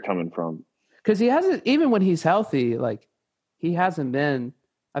know where you're coming from. Because he hasn't, even when he's healthy, like he hasn't been.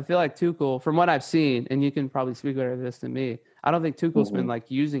 I feel like Tuchel, from what I've seen, and you can probably speak better to this than me. I don't think Tuchel's been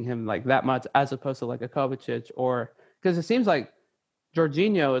like using him like that much, as opposed to like a Kovacic, or because it seems like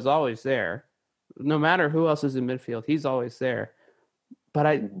Jorginho is always there, no matter who else is in midfield, he's always there. But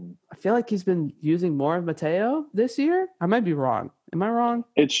I feel like he's been using more of Mateo this year. I might be wrong. Am I wrong?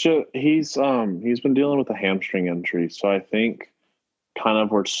 It's just he's been dealing with a hamstring injury, so I think kind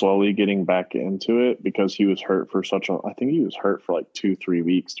of we're slowly getting back into it because he was hurt for I think he was hurt for like 2-3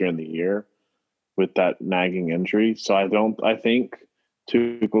 weeks during the year with that nagging injury. So I think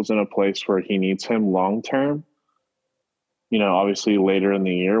Tuchel's in a place where he needs him long term. You know, obviously later in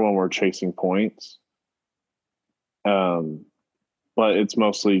the year when we're chasing points. But it's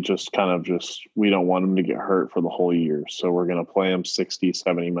mostly just we don't want him to get hurt for the whole year. So we're going to play him 60,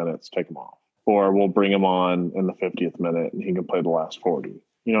 70 minutes, take him off. Or we'll bring him on in the 50th minute and he can play the last 40.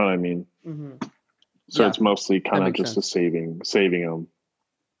 You know what I mean? Mm-hmm. So it's mostly kind of just a saving him.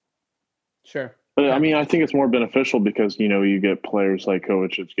 Sure. But I mean, I think it's more beneficial because, you know, you get players like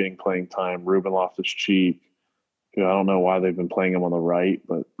Kovacic getting playing time, Ruben Loftus-Cheek. You know, I don't know why they've been playing him on the right,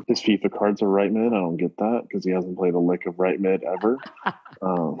 but his FIFA cards are right mid. I don't get that because he hasn't played a lick of right mid ever.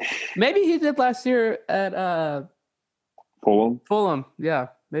 Maybe he did last year at Fulham. Fulham, yeah,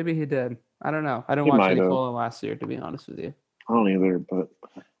 maybe he did. I don't know. I didn't watch any Fulham last year, to be honest with you. I don't either, but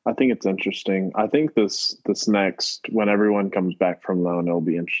I think it's interesting. I think this next, when everyone comes back from loan, it'll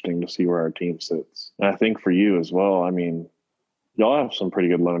be interesting to see where our team sits. And I think for you as well. I mean, y'all have some pretty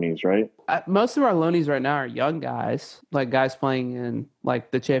good loanies, right? Most of our loanies right now are young guys, like guys playing in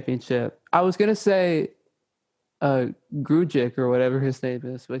like the championship. I was gonna say Grujic or whatever his name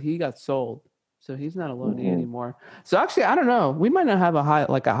is, but he got sold, so he's not a loanee anymore. So actually, I don't know. We might not have a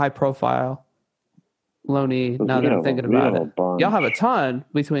high profile loanee now that I'm thinking about it. Y'all have a ton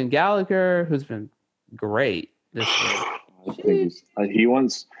between Gallagher, who's been great this year.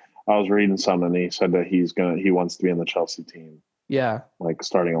 I was reading some and he said that he wants to be in the Chelsea team. Yeah. Like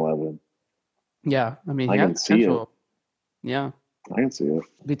starting 11. Yeah. I mean, I can see it. Yeah. I can see it.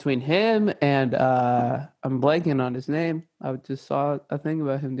 Between him and I'm blanking on his name. I just saw a thing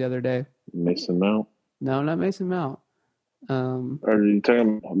about him the other day. Mason Mount? No, not Mason Mount. Are you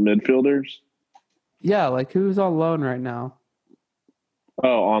talking about midfielders? Yeah, like who's on loan right now?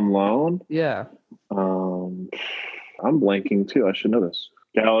 Oh, on loan? Yeah. I'm blanking too. I should know this.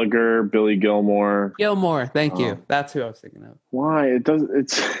 Gallagher, Billy Gilmore. Thank you. That's who I was thinking of. Why?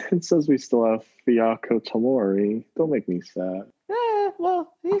 It says we still have Fiyako Tomori. Don't make me sad.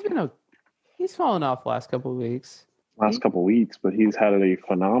 Well, he's fallen off the last couple of weeks. But he's had a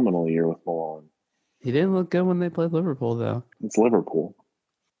phenomenal year with Milan. He didn't look good when they played Liverpool, though. It's Liverpool.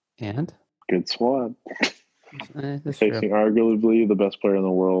 And? Good squad. Facing arguably the best player in the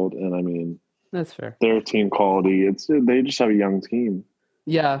world, and I mean, that's fair. Their team quality. They just have a young team.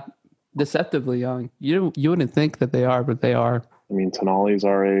 Yeah, deceptively young. You wouldn't think that they are, but they are. I mean, Tonali's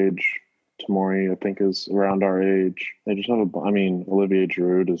our age. Tomori, I think, is around our age. They just have Olivier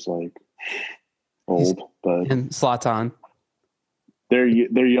Giroud is like old, and Zlatan. Their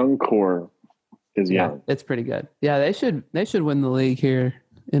young core is young. It's pretty good. Yeah, they should win the league here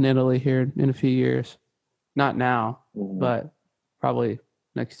in Italy here in a few years. Not now, but probably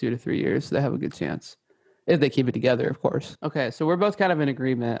next 2 to 3 years. They have a good chance if they keep it together, of course. Okay, so we're both kind of in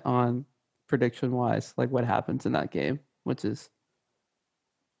agreement on prediction wise, like what happens in that game, which is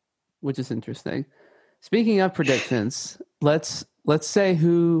interesting. Speaking of predictions, let's say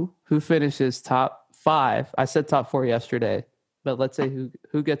who finishes top 5. I said top 4 yesterday, but let's say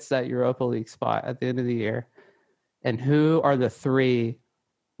who gets that Europa League spot at the end of the year, and who are the 3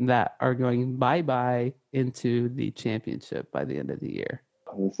 that are going bye-bye into the championship by the end of the year.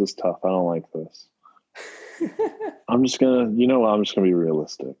 This is tough. I don't like this. I'm just going to be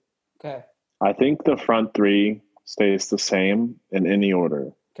realistic. Okay. I think the front 3 stays the same in any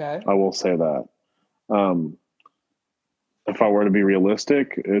order. Okay. I will say that. If I were to be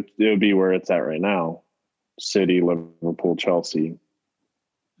realistic, it would be where it's at right now. City, Liverpool, Chelsea.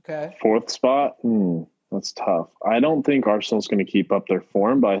 Okay. 4th spot? That's tough. I don't think Arsenal's going to keep up their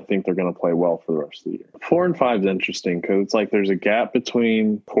form, but I think they're going to play well for the rest of the year. 4 and 5 is interesting because it's like there's a gap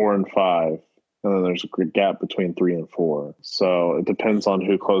between 4 and 5. and then there's a gap between 3 and 4. So it depends on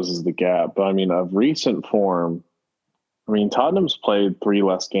who closes the gap. But I mean, of recent form, I mean, Tottenham's played 3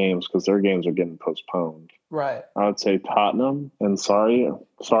 less games because their games are getting postponed. Right. I would say Tottenham, and sorry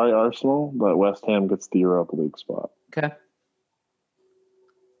Arsenal, but West Ham gets the Europa League spot. Okay.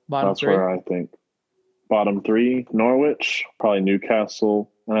 Bottom That's 3? where I think. Bottom 3, Norwich, probably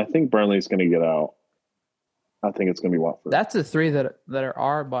Newcastle, and I think Burnley's going to get out. I think it's going to be Watford. That's the 3 that are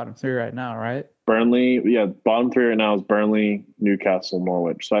our bottom 3 right now, right? Burnley, yeah, bottom 3 right now is Burnley, Newcastle,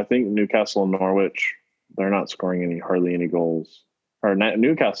 Norwich. So I think Newcastle and Norwich, they're not scoring hardly any goals. Or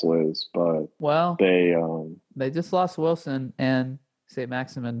Newcastle is, but they just lost Wilson and St.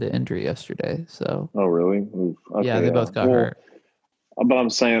 Maximin to injury yesterday. So oh really? Okay, yeah, they both got hurt. But I'm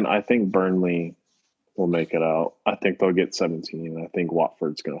saying I think Burnley will make it out. I think they'll get 17. I think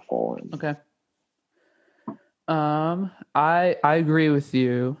Watford's going to fall in. Okay. I agree with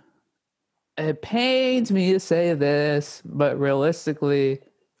you. It pains me to say this, but realistically,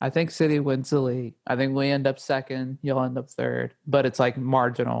 I think City wins the league. I think we end up second. You'll end up third. But it's like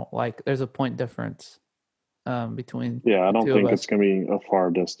marginal. Like there's a point difference between. Yeah, I don't think it's going to be a far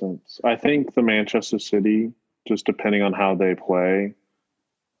distance. I think the Manchester City, just depending on how they play,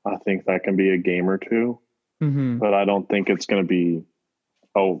 I think that can be a game or two. Mm-hmm. But I don't think it's going to be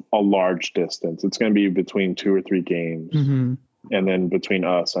a large distance. It's going to be between 2 or 3 games. Mm-hmm. And then between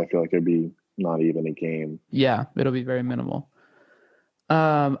us, I feel like it'd be not even a game. Yeah, it'll be very minimal.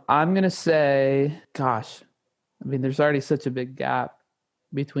 I'm going to say, gosh, I mean, there's already such a big gap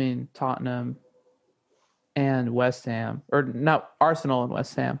between Tottenham and West Ham, or not Arsenal and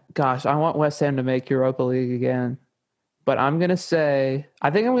West Ham. Gosh, I want West Ham to make Europa League again. But I'm going to say,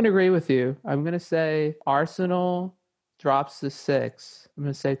 I think I'm going to agree with you. I'm going to say Arsenal drops to 6. I'm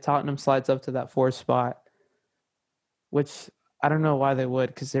going to say Tottenham slides up to that 4th spot, which I don't know why they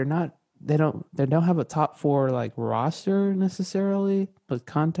would, because they don't have a top 4 like roster necessarily, but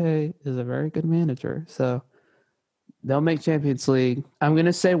Conte is a very good manager. So they'll make Champions League. I'm going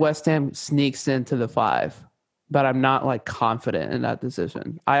to say West Ham sneaks into the 5, but I'm not like confident in that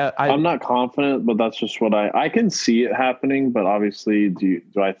decision. I'm not confident, but that's just what I can see it happening. But obviously, do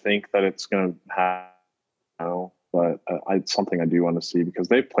I think that it's going to happen? No, but it's something I do want to see because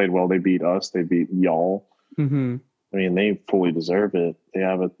they played well. They beat us. They beat y'all. Mm-hmm. I mean, they fully deserve it.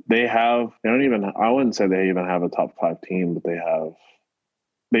 I wouldn't say they even have a top 5 team, but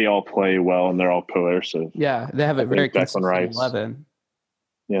they all play well and they're all coercive. Yeah, they have a very consistent 11.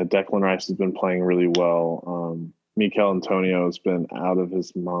 Yeah, Declan Rice has been playing really well. Mikel Antonio has been out of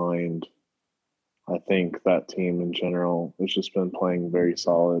his mind. I think that team in general has just been playing very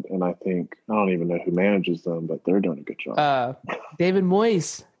solid. And I don't even know who manages them, but they're doing a good job. David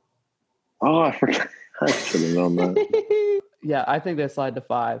Moyes. Oh, I forgot. I should have known that. Yeah, I think they slide to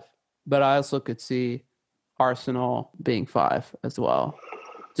 5. But I also could see Arsenal being 5 as well.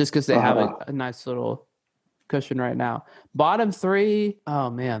 Just because they have a nice little cushion right now. Bottom 3, oh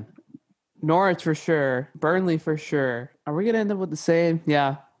man. Norwich for sure. Burnley for sure. Are we going to end up with the same?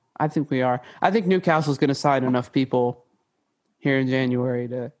 Yeah, I think we are. I think Newcastle's going to sign enough people here in January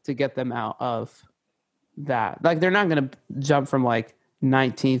to get them out of that. Like they're not going to jump from like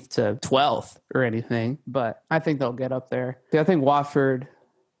 19th to 12th or anything, but I think they'll get up there. I think Watford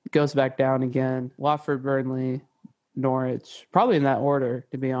goes back down again. Watford, Burnley, Norwich, probably in that order,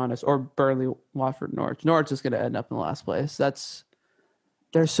 to be honest, or Burnley, Watford, Norwich. Norwich is going to end up in the last place.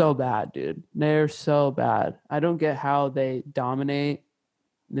 They're so bad, dude. They're so bad. I don't get how they dominate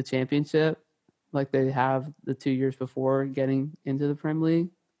the championship like they have the 2 years before getting into the Premier League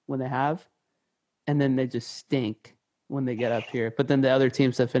when they have, and then they just stink when they get up here. But then the other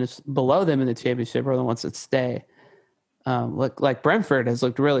teams that finish below them in the championship are the ones that stay. Like Brentford has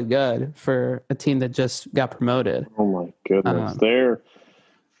looked really good for a team that just got promoted. Oh my goodness.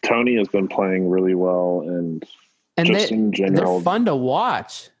 Tony has been playing really well and just in general. They're fun to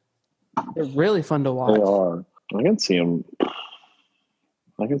watch. They're really fun to watch. They are. I can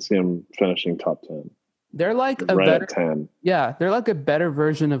see them finishing top 10. They're like a better 10. Yeah, they're like a better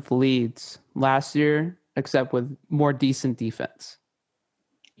version of Leeds last year, except with more decent defense.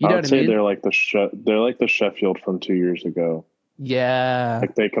 I would say they're like the Sheffield from 2 years ago. Yeah.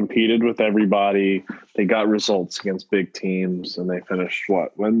 Like they competed with everybody. They got results against big teams, and they finished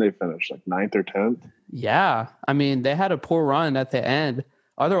when they finished like 9th or 10th. Yeah. I mean, they had a poor run at the end.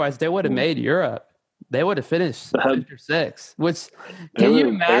 Otherwise, they would have made Europe. They would have finished 5th or 6th. Which can you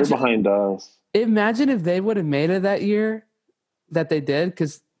imagine? They're behind us. Imagine if they would have made it that year that they did,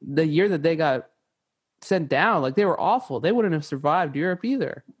 because the year that they got sent down, like they were awful. They wouldn't have survived Europe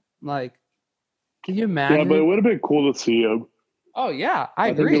either. Like, can you imagine? Yeah, but it would have been cool to see them. Oh yeah, I I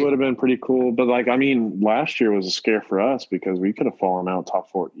think it agree. would have been pretty cool. But like, I mean, last year was a scare for us because we could have fallen out top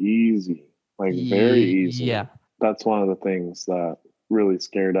four easy, like very easily. Yeah. That's one of the things that really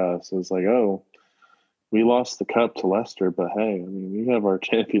scared us. Is like, oh, we lost the cup to Leicester, but hey, I mean, we have our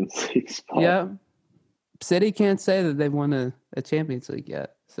Champions League spot. Yeah. City can't say that they've won a Champions League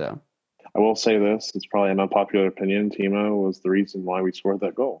yet. So I will say this: it's probably an unpopular opinion. Timo was the reason why we scored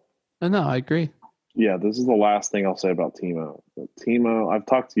that goal. no, I agree. Yeah, this is the last thing I'll say about Timo. But Timo, I've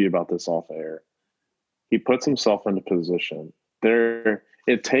talked to you about this off air. He puts himself into position.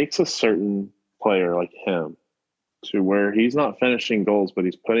 It takes a certain player like him to where he's not finishing goals, but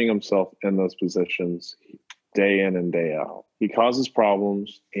he's putting himself in those positions day in and day out. He causes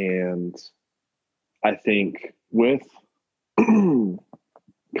problems, and I think with kind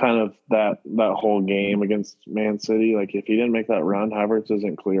of that whole game against Man City, like if he didn't make that run, Havertz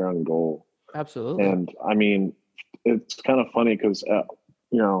isn't clear on goal. Absolutely. And I mean, it's kind of funny because I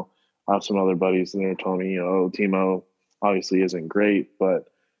have some other buddies and they're telling me, Timo obviously isn't great, but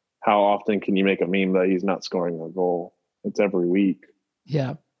how often can you make a meme that he's not scoring a goal? It's every week.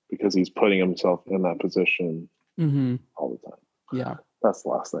 Yeah. Because he's putting himself in that position all the time. Yeah. That's the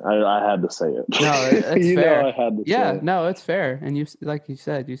last thing. I had to say it. No, it's fair. I had to say it. No, it's fair. And you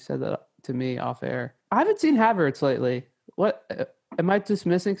said that to me off air. I haven't seen Havertz lately. What am I just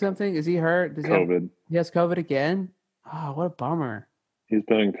missing something? Is he hurt? COVID. He has COVID again? Oh, what a bummer. He's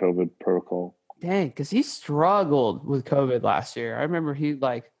been in COVID protocol. Dang, because he struggled with COVID last year. I remember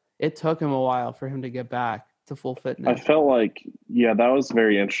it took him a while for him to get back to full fitness. I felt like, that was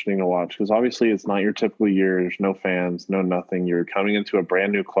very interesting to watch because obviously it's not your typical year. There's no fans, no nothing. You're coming into a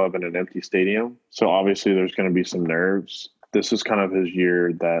brand new club in an empty stadium. So obviously there's going to be some nerves. This is kind of his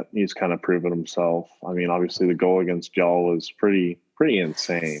year that he's kind of proven himself. I mean, obviously the goal against Jal was pretty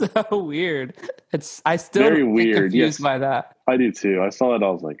insane. So weird. I still very weird. Confused by that. I do too. I saw it. I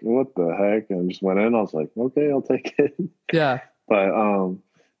was like, what the heck? And just went in. I was like, okay, I'll take it. Yeah. But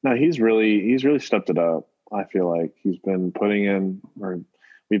no, he's really stepped it up. I feel like he's been putting in, or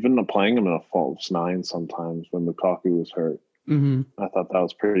we've been playing him in a false nine sometimes when Lukaku was hurt. Mm-hmm. I thought that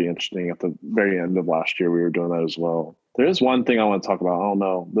was pretty interesting. At the very end of last year, we were doing that as well. There is one thing I want to talk about. I don't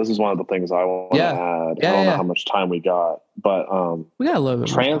know. This is one of the things I want to add. I don't know how much time we got, but we got a little bit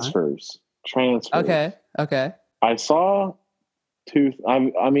transfers. Okay. I saw two.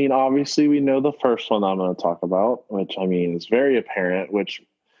 I mean, obviously, we know the first one I'm going to talk about, which I mean is very apparent, which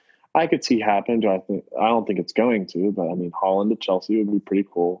I could see happen. I don't think it's going to, but I mean, Holland to Chelsea would be pretty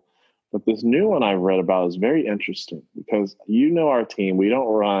cool. But this new one I read about is very interesting because our team, we don't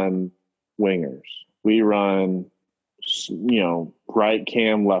run wingers. We run, right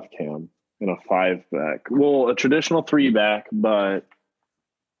cam, left cam in a 5-back. Well, a traditional 3-back, but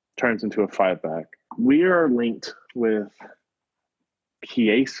turns into a 5-back. We are linked with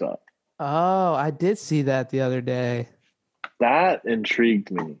Chiesa. Oh, I did see that the other day. That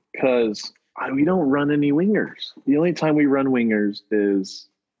intrigued me because we don't run any wingers. The only time we run wingers is,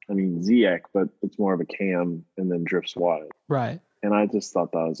 Ziyech, but it's more of a cam and then drifts wide. Right. And I just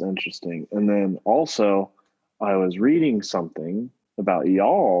thought that was interesting. And then also, I was reading something about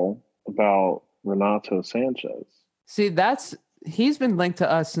about Renato Sanchez. See, he's been linked to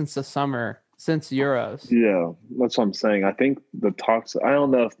us since the summer, since Euros. Yeah, that's what I'm saying. I think the talks, I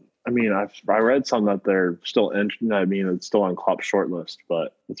don't know if, I read some that they're still, it's still on Klopp's short list,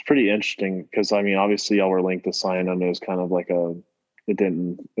 but it's pretty interesting because, obviously y'all were linked to sign him. It was kind of like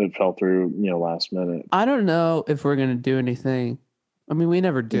it fell through, last minute. I don't know if we're going to do anything. We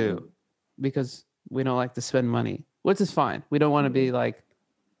never do because we don't like to spend money, which is fine. We don't want to be like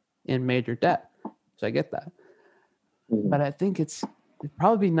in major debt. So I get that. But I think it'd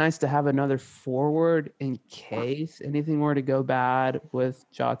probably be nice to have another forward in case anything were to go bad with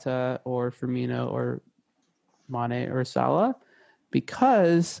Jota or Firmino or Mane or Salah.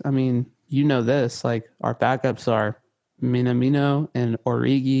 Because, this, like our backups are Minamino and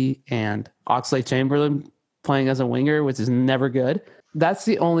Origi and Oxlade-Chamberlain playing as a winger, which is never good. That's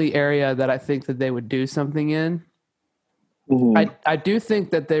the only area that I think that they would do something in. I do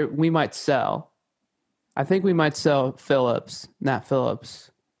think that we might sell. I think we might sell Nat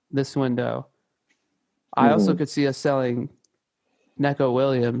Phillips, this window. I also could see us selling Neco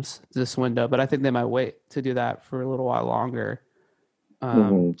Williams this window, but I think they might wait to do that for a little while longer,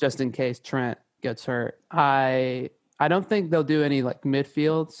 just in case Trent gets hurt. I don't think they'll do any like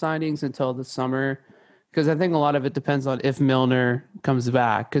midfield signings until the summer, because I think a lot of it depends on if Milner comes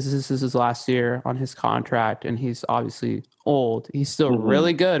back, because this is his last year on his contract, and he's obviously old. He's still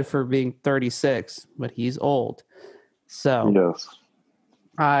really good for being 36, but he's old. So yes,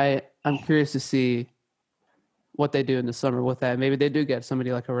 I'm curious to see what they do in the summer with that. Maybe they do get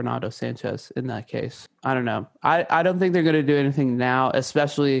somebody like a Renato Sanchez in that case. I don't know. I don't think they're going to do anything now,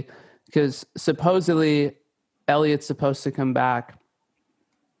 especially because supposedly Elliott's supposed to come back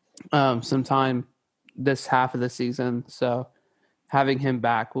sometime this half of the season. So having him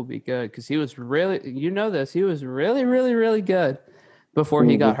back will be good because he was really, he was really, really, really good before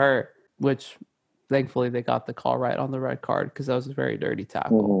he got hurt, which thankfully they got the call right on the red card because that was a very dirty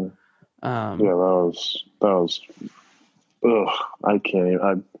tackle. Yeah, that was. Ugh, I can't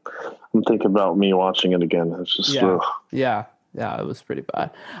even. I'm thinking about me watching it again. It's just. Yeah, it was pretty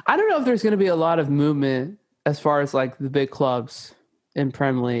bad. I don't know if there's going to be a lot of movement as far as like the big clubs in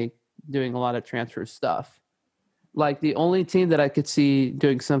Premier League doing a lot of transfer stuff. Like the only team that I could see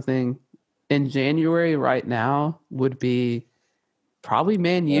doing something in January right now would be probably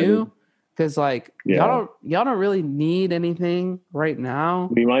Man U, because like y'all don't really need anything right now.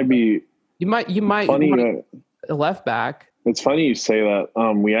 We might be. You might want a left back. It's funny you say that.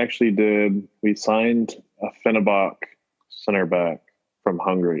 We actually did. We signed a Fenerbahce center back from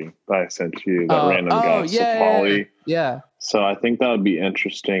Hungary that I sent you. That random guy, Sapali. Yeah. So I think that would be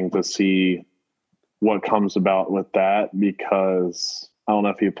interesting to see what comes about with that, because I don't know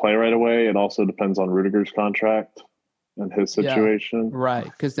if he'd play right away. It also depends on Rudiger's contract and his situation. Yeah, right,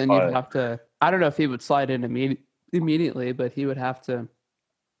 because then you'd have to. I don't know if he would slide in immediately, but he would have to.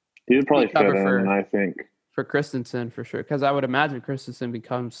 He would probably fit in, I think. For Christensen, for sure. Because I would imagine Christensen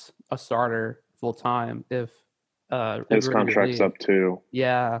becomes a starter full time if his contract's up too.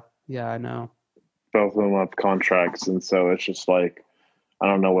 Yeah, I know. Both of them have contracts, and so it's just like I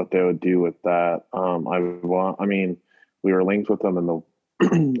don't know what they would do with that. I mean, we were linked with them in the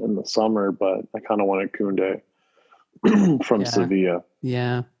in the summer, but I kind of wanted Koundé from Sevilla.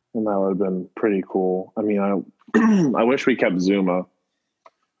 Yeah, and that would have been pretty cool. I mean, I wish we kept Zuma.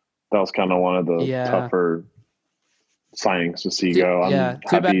 That was kind of one of the tougher signings to see go. I'm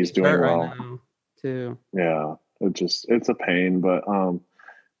happy he's doing well. Right now, too. Yeah, it's a pain, but no,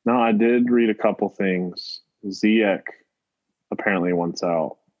 I did read a couple things. Ziyech apparently wants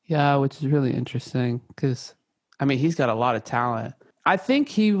out. Yeah, which is really interesting because, I mean, he's got a lot of talent. I think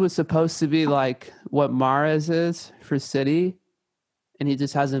he was supposed to be like what Mahrez is for City, and he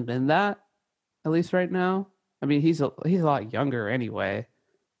just hasn't been that, at least right now. I mean, he's a lot younger anyway.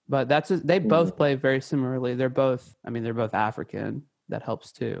 But they both play very similarly. They're both African. That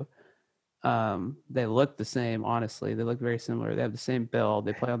helps too. They look the same, honestly. They look very similar. They have the same build.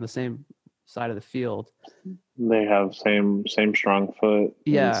 They play on the same side of the field. They have same strong foot.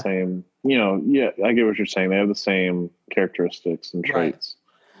 Yeah. Same, I get what you're saying. They have the same characteristics and traits.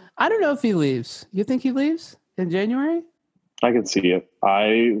 Right. I don't know if he leaves. You think he leaves in January? I can see it.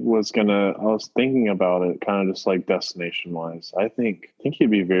 I was thinking about it kind of just like destination wise. I think he'd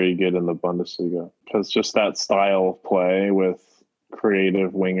be very good in the Bundesliga because just that style of play with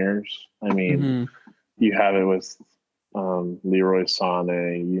creative wingers. I mean, you have it with Leroy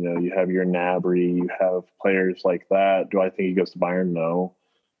Sané, you have your Gnabry, you have players like that. Do I think he goes to Bayern? No.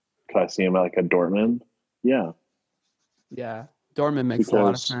 Could I see him at like a Dortmund? Yeah. Yeah. Dortmund makes a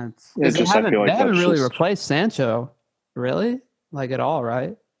lot of sense. They haven't really replaced Sancho. Really? Like at all,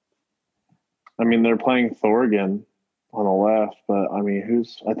 right? I mean, they're playing Thorgan on the left, but I mean,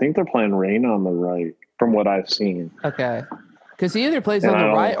 I think they're playing Reina on the right, from what I've seen. Okay. Because he either plays on the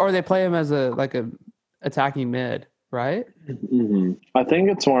right or they play him as a attacking mid, right? Mm-hmm. I think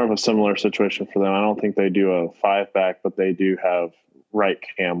it's more of a similar situation for them. I don't think they do a 5-back, but they do have right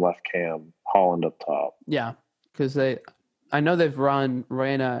cam, left cam, Holland up top. Yeah, because I know they've run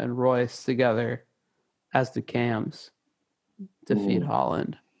Reina and Royce together as the cams to feed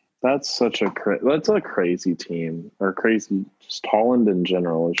Holland. That's such that's a crazy team, or crazy, just Holland in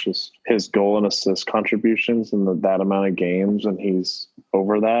general. It's just his goal and assist contributions in that amount of games, and he's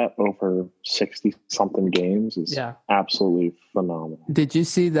over 60-something games is absolutely phenomenal. Did you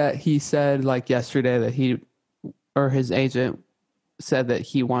see that he said like yesterday that his agent said that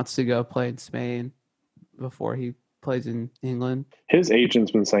he wants to go play in Spain before he plays in England? His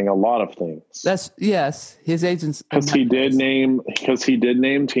agent's been saying a lot of things. His agent's because he did name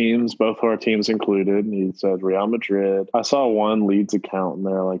teams, both of our teams included. He said Real Madrid. I saw one Leeds account, and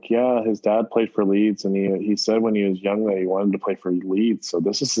they're like, "Yeah, his dad played for Leeds, and he said when he was young that he wanted to play for Leeds. So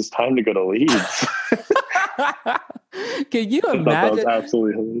this is his time to go to Leeds." Can you imagine? That was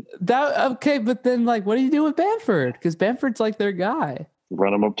absolutely okay, but then like, what do you do with Bamford? Because Bamford's like their guy.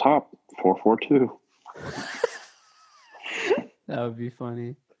 Run him up top, 4-4-2. That would be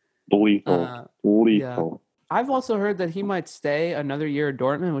funny. Lethal. Yeah. I've also heard that he might stay another year at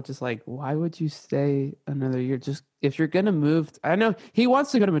Dortmund, which is like, why would you stay another year? Just if you're going to move. I know he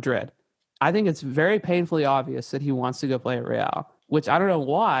wants to go to Madrid. I think it's very painfully obvious that he wants to go play at Real, which I don't know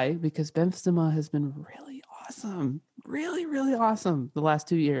why, because Benzema has been really awesome, really, really awesome the last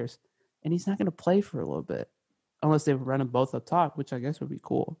 2 years. And he's not going to play for a little bit unless they run them both up top, which I guess would be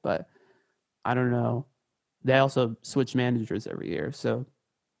cool. But I don't know. They also switch managers every year. So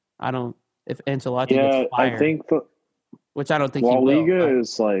I don't, if Ancelotti gets fired, I think which I don't think La he will. Liga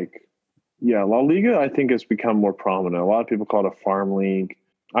is like, La Liga, I think, has become more prominent. A lot of people call it a farm league.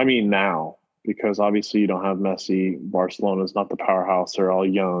 I mean, now, because obviously you don't have Messi. Barcelona's not the powerhouse. They're all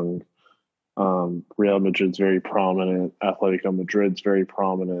young. Real Madrid's very prominent. Atletico Madrid's very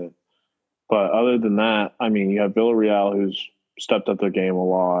prominent. But other than that, I mean, you have Villarreal, who's stepped up their game a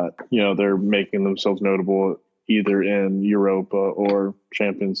lot. You know, they're making themselves notable either in Europa or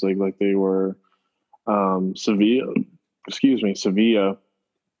Champions League like they were. Sevilla has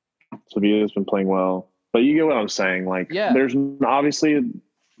been playing well. But you get what I'm saying. Like, there's obviously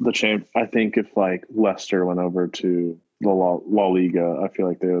the champ. I think if like Leicester went over to the La Liga, I feel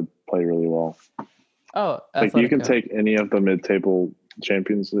like they would play really well. Oh, like you can take any of the mid-table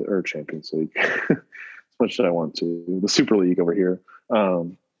Champions League. As much as I want to, the Super League over here.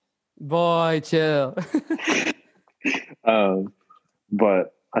 Boy, chill.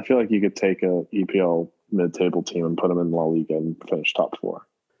 But I feel like you could take a EPL mid-table team and put them in La Liga and finish top 4.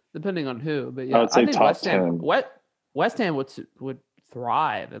 Depending on who, but I would say think top 10. West Ham would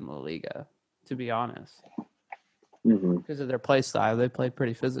thrive in La Liga, to be honest, because of their play style. They play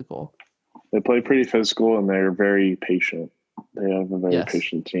pretty physical. They play pretty physical, and they're very patient. They have a very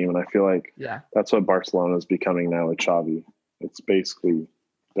patient team, and I feel like that's what Barcelona is becoming now with Xavi. It's basically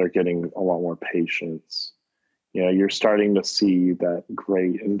they're getting a lot more patience. You know, you're starting to see that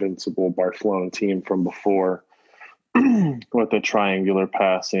great invincible Barcelona team from before with the triangular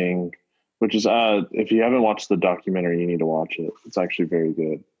passing, which is if you haven't watched the documentary, you need to watch it. It's actually very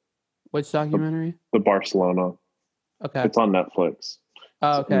good. Which documentary? The Barcelona. Okay. It's on Netflix.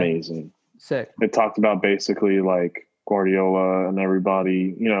 Oh, okay. It's amazing. Sick. It talked about basically like Guardiola and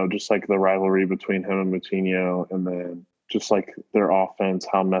everybody, you know, just like the rivalry between him and Moutinho, and then just like their offense,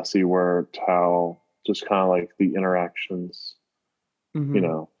 how Messi worked, how just kind of like the interactions, you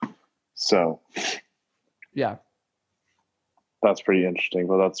know. So, yeah. That's pretty interesting,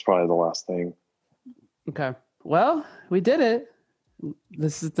 but that's probably the last thing. Okay. Well, we did it.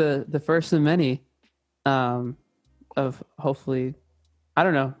 This is the first of many of hopefully, I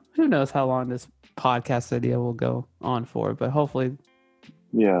don't know. Who knows how long this podcast idea will go on for, but hopefully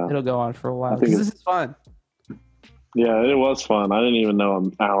it'll go on for a while because this is fun. Yeah, it was fun. I didn't even know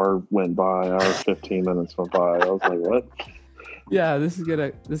an hour went by. 15 minutes went by. I was like, what? Yeah, this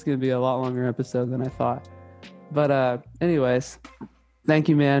is gonna be a lot longer episode than I thought. But anyways, thank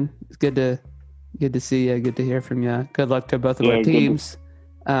you, man. It's good to see you. Good to hear from you. Good luck to both of our teams.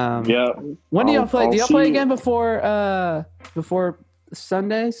 When do y'all play? Do y'all play again before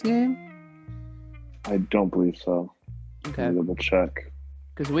Sunday's game? I don't believe so. Okay. Double check.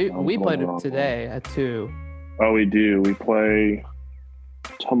 Because we played it today at 2. Oh, we do. We play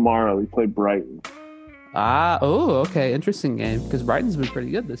tomorrow. We play Brighton. Okay. Interesting game because Brighton's been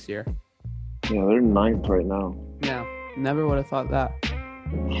pretty good this year. Yeah, they're 9th right now. Yeah, never would have thought that.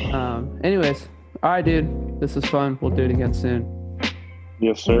 Anyways, all right, dude. This was fun. We'll do it again soon.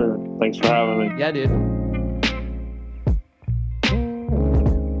 Yes, sir. Thanks for having me. Yeah, dude.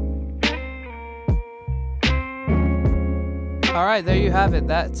 All right, there you have it.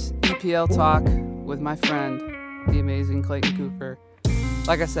 That's EPL Talk with my friend, the amazing Clayton Cooper.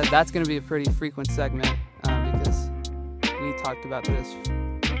 Like I said, that's going to be a pretty frequent segment because we talked about this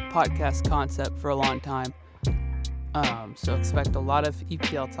podcast concept for a long time. So expect a lot of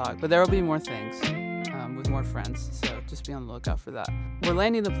EPL talk, but there will be more things with more friends. So just be on the lookout for that. We're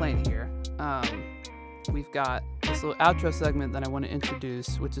landing the plane here. We've got this little outro segment that I want to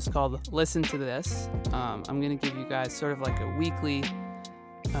introduce, which is called Listen to This. I'm going to give you guys sort of like a weekly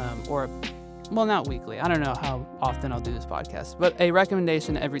not weekly. I don't know how often I'll do this podcast, but a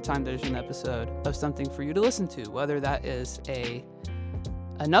recommendation every time there's an episode of something for you to listen to, whether that is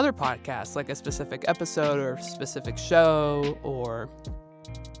another podcast, like a specific episode or a specific show, or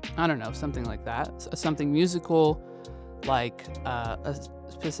I don't know, something like that. Something musical, like a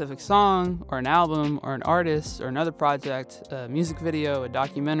specific song or an album or an artist or another project, a music video, a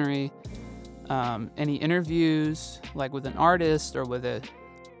documentary, any interviews, like with an artist or with a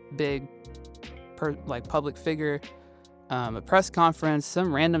big public figure, a press conference,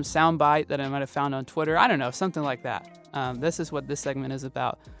 some random soundbite that I might have found on Twitter. I don't know, something like that. This is what this segment is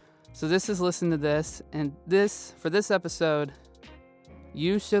about. So this is Listen to This, and for this episode,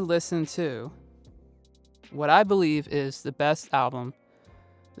 you should listen to what I believe is the best album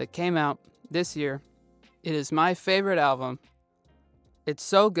that came out this year. It is my favorite album. It's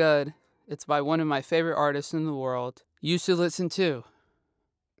so good. It's by one of my favorite artists in the world. You should listen to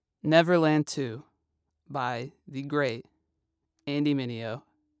Neverland 2 by the great Andy Mineo.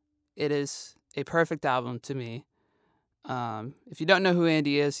 It is a perfect album to me. If you don't know who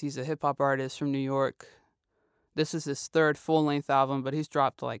Andy is, he's a hip-hop artist from New York. This is his third full-length album, but he's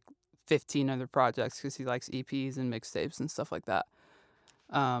dropped like 15 other projects because he likes EPs and mixtapes and stuff like that.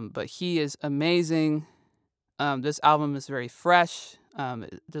 But he is amazing. This album is very fresh.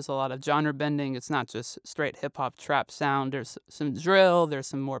 There's a lot of genre bending. It's not just straight hip-hop trap sound. There's some drill. There's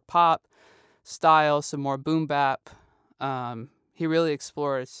some more pop style, some more boom bap. He really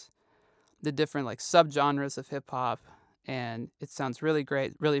explores the different like subgenres of hip-hop, and it sounds really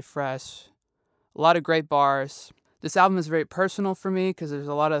great, really fresh. A lot of great bars. This album is very personal for me because there's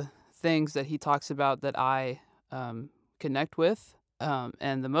a lot of things that he talks about that I connect with.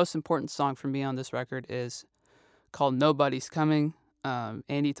 And the most important song for me on this record is called Nobody's Coming.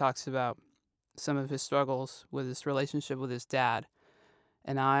 Andy talks about some of his struggles with his relationship with his dad.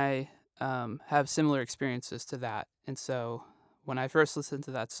 And I have similar experiences to that. And so when I first listened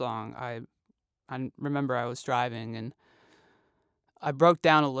to that song, I remember I was driving and I broke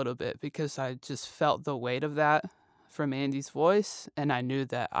down a little bit because I just felt the weight of that from Andy's voice. And I knew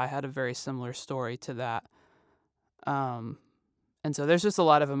that I had a very similar story to that. And so there's just a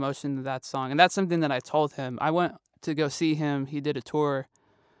lot of emotion to that song. And that's something that I told him. I went to go see him. He did a tour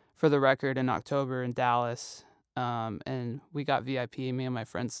for the record in October in Dallas. And we got VIP, me and my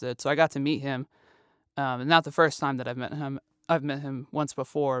friends did. So I got to meet him. And not the first time that I've met him. I've met him once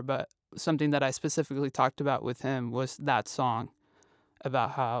before, but something that I specifically talked about with him was that song,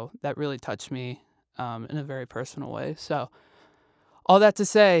 about how that really touched me in a very personal way. So all that to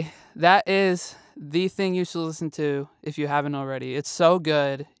say, that is the thing you should listen to if you haven't already. It's so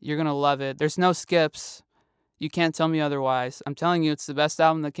good. You're going to love it. There's no skips. You can't tell me otherwise. I'm telling you, it's the best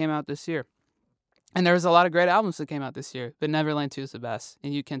album that came out this year. And there was a lot of great albums that came out this year, but Neverland 2 is the best,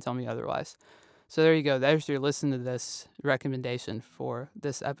 and you can't tell me otherwise. So there you go. There's your listen to this recommendation for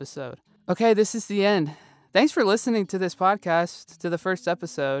this episode. Okay, this is the end. Thanks for listening to this podcast, to the first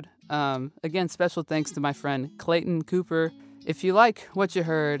episode. Again, special thanks to my friend Clayton Cooper. If you like what you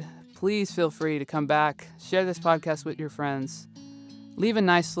heard, please feel free to come back, share this podcast with your friends, leave a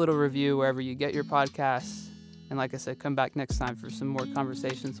nice little review wherever you get your podcasts. And like I said, come back next time for some more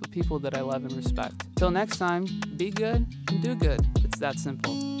conversations with people that I love and respect. Till next time, be good and do good. It's that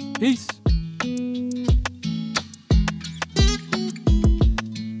simple. Peace.